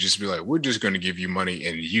them to just be like, we're just going to give you money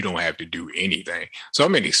and you don't have to do anything. So I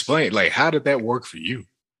mean, explain, like, how did that work for you?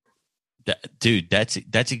 Dude, that's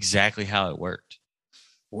exactly how it worked.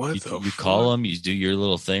 What you call them, you do your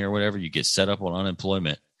little thing or whatever, you get set up on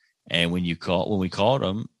unemployment. And when we called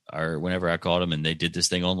them, or whenever I called them and they did this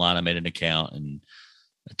thing online, I made an account and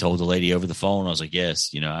I told the lady over the phone, I was like,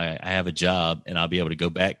 yes, you know, I have a job and I'll be able to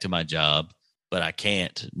go back to my job, but I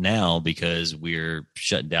can't now because we're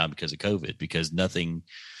shutting down because of COVID, because nothing,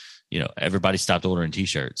 you know, everybody stopped ordering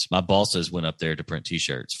t-shirts. My bosses went up there to print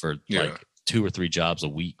t-shirts for like 2 or 3 jobs a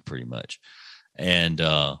week, pretty much. And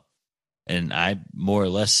I more or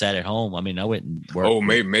less sat at home. I mean, I went and worked. Oh,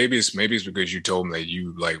 maybe it's because you told them that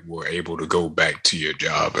you like were able to go back to your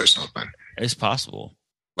job or something. It's possible.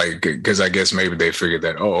 Like, because I guess maybe they figured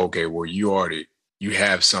that, oh, okay, well, you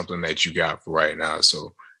have something that you got for right now.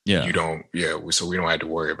 So you don't, so we don't have to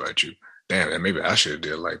worry about you. Damn, and maybe I should have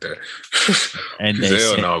did it like that. And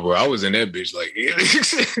hell no, bro. I was in that bitch like,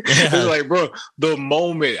 it's like, bro, the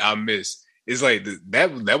moment I missed, it's like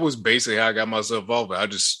that was basically how I got myself off. I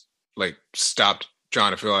just like stopped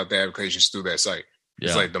trying to fill out the applications through that site. Yeah.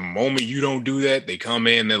 It's like the moment you don't do that, they come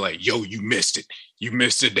in, they're like, yo, you missed it. You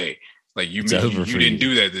missed a day. Like you didn't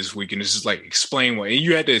do that this week. And it's just like, explain why. And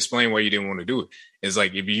you had to explain why you didn't want to do it. It's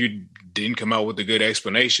like, if you didn't come out with a good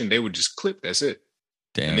explanation, they would just clip. That's it.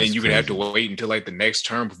 Damn, and then you would have to wait until like the next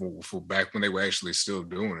term for back when they were actually still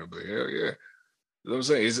doing it. But hell yeah. You know what I'm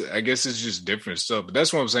saying? I guess it's just different stuff. But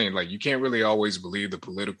that's what I'm saying. Like, you can't really always believe the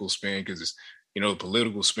political spin because it's, you know,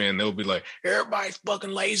 political spin, they'll be like, everybody's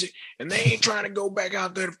fucking lazy and they ain't trying to go back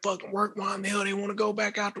out there to fucking work. Why in the hell they want to go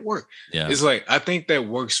back out to work? Yeah. It's like, I think that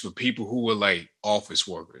works for people who are like office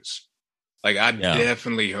workers. Like, I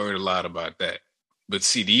definitely heard a lot about that. But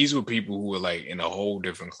see, these were people who were like in a whole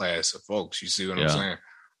different class of folks. You see what I'm saying?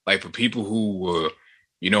 Like, for people who were,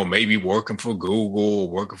 you know, maybe working for Google,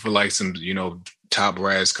 working for like some, you know, top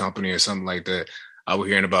brass company or something like that. I was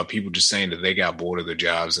hearing about people just saying that they got bored of their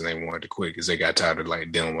jobs and they wanted to quit because they got tired of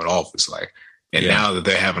like dealing with office life. And now that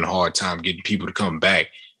they're having a hard time getting people to come back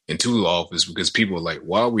into the office because people are like,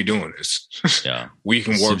 why are we doing this? Yeah. We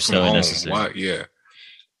can work from home. Why? Yeah.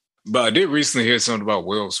 But I did recently hear something about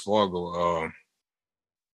Wells Fargo.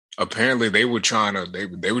 Apparently they were trying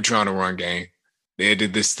to run game. They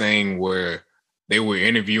did this thing where they were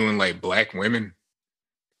interviewing like black women.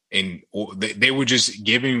 And they were just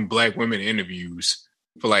giving black women interviews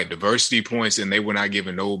for like diversity points, and they were not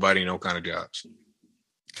giving nobody no kind of jobs.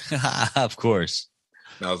 Of course.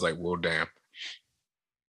 And I was like, well, damn.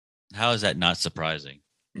 How is that not surprising?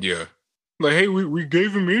 Yeah. Like, hey, we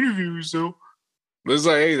gave him interviews, though. But it's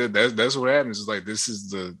like, hey, that's what happens. It's like this is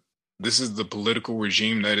the political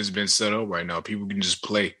regime that has been set up right now. People can just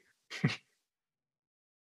play.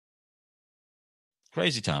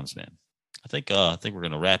 Crazy times, man. I think we're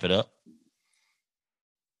gonna wrap it up.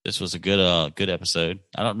 This was a good episode.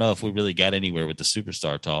 I don't know if we really got anywhere with the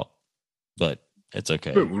superstar talk, but it's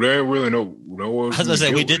okay. But there ain't really no. I was gonna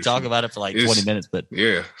say we did talk about it for like 20 minutes, but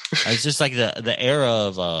yeah, it's just like the era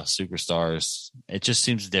of superstars. It just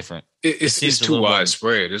seems different. It's too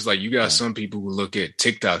widespread. It's like you got some people who look at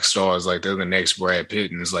TikTok stars like they're the next Brad Pitt,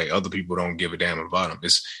 and it's like other people don't give a damn about them.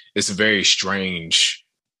 It's a very strange.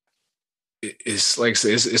 It's like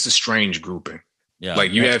it's a strange grouping. Yeah,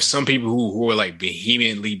 like you have some people who are like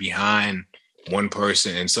vehemently behind one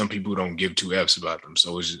person, and some people who don't give 2 F's about them.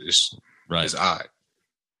 So it's odd.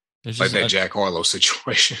 There's like that Jack Harlow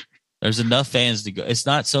situation. There's enough fans to go. It's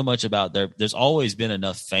not so much about there's always been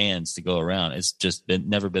enough fans to go around. It's just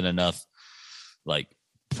never been enough like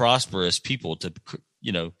prosperous people to,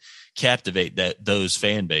 you know, captivate those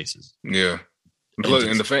fan bases. Yeah. Plus,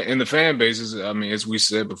 in the fan bases, I mean, as we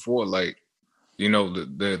said before, like, you know,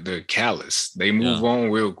 the callous, they move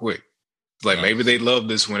on real quick. Like maybe they loved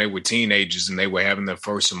this when they were teenagers and they were having their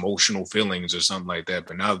first emotional feelings or something like that.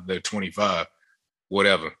 But now that they're 25,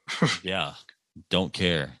 whatever. Yeah. Don't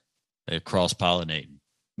care. They're cross-pollinating.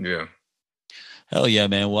 Yeah. Hell yeah,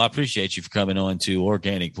 man. Well, I appreciate you for coming on to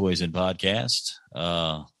Organic Poison Podcast.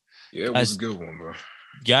 Yeah, it was a good one, bro.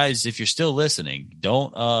 Guys, if you're still listening,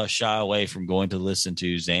 don't shy away from going to listen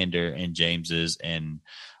to Xander and James's and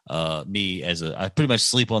me I pretty much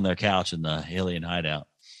sleep on their couch in the Hillian Hideout.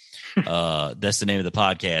 That's the name of the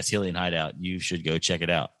podcast, Hillian Hideout. You should go check it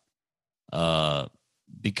out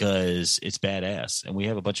because it's badass. And we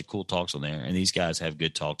have a bunch of cool talks on there. And these guys have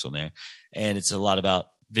good talks on there. And it's a lot about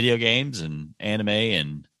video games and anime.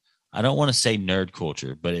 And I don't want to say nerd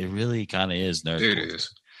culture, but it really kind of is nerd culture. It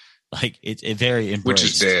is. Like it very embraced. Which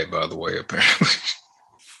is dead, by the way, apparently.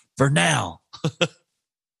 For now.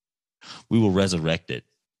 We will resurrect it.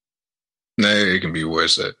 Nah, it can be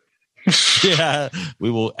worse. Yeah, we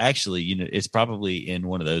will actually, you know, it's probably in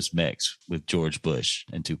one of those mechs with George Bush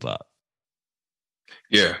and Tupac.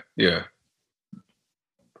 Yeah.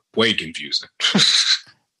 Way confusing.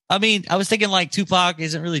 I mean, I was thinking like Tupac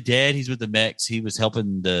isn't really dead. He's with the mechs. He was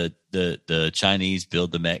helping the Chinese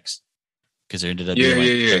build the mechs because there ended up being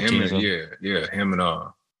him and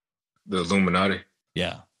the Illuminati.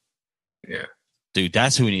 Yeah. Yeah. Dude,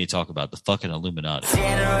 that's who we need to talk about, the fucking Illuminati. You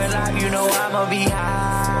know I'ma be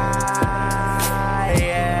high,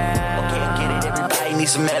 yeah. Okay, get it, everybody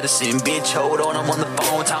needs some medicine. Bitch, hold on, I'm on the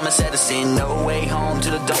phone, Thomas Edison. No way home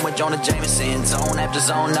to the dome with Jonah Jameson. Zone after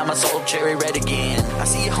zone, now my soul cherry red again. I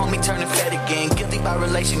see your homie turning fed again. Guilty by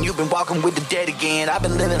relation, you've been walking with the dead again. I've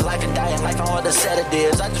been living life and dying life on all the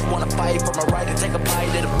sedatives. I just wanna fight for my right to take a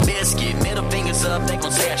bite of the biscuit. Middle fingers up, they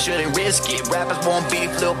gon' say I shouldn't risk it. Rappers want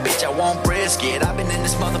beef, little bitch, I want brisket. I've been in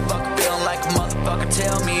this motherfucker feeling like a motherfucker.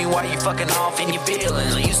 Tell me why you fucking off in your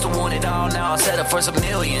feelings. I used to want it all, now I'll settle for some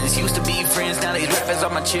millions. Used to be friends, now these rappers are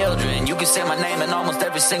my children. You can say my name in almost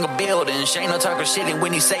every single building. Shane no talking shit, and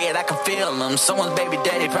when he say it, I can feel him. Someone's baby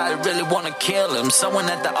daddy probably really wanna kill him. Someone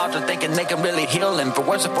at the altar thinking they can really heal him. For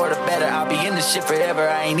worse or for the better, I'll be in this shit forever.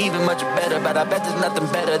 I ain't even much better, but I bet there's nothing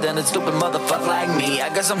better than a stupid motherfucker like me. I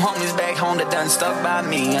got some homies back home that done stuck by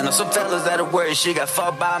me. I know some fellas that are worried shit got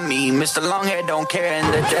fucked by me. Mr. Longhair don't care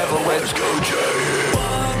and the devil wears go Jay.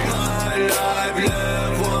 My life,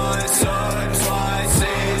 live once or twice.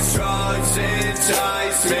 These drugs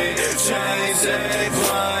entice me. Chains they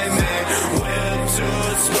blind me. Whip too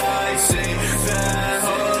spicy. That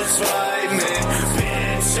hoes fight me.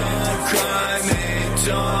 Bitch, I'm crying.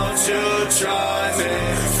 Don't you try me.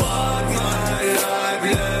 Fuck my life,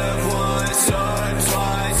 live once or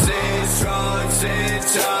twice. These drugs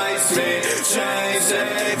entice me. Chains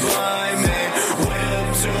they blind me. Whip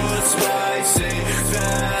too spicy.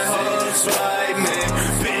 That hoes fight me.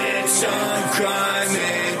 Bitch, I'm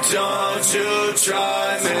crying. Don't you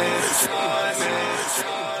try me.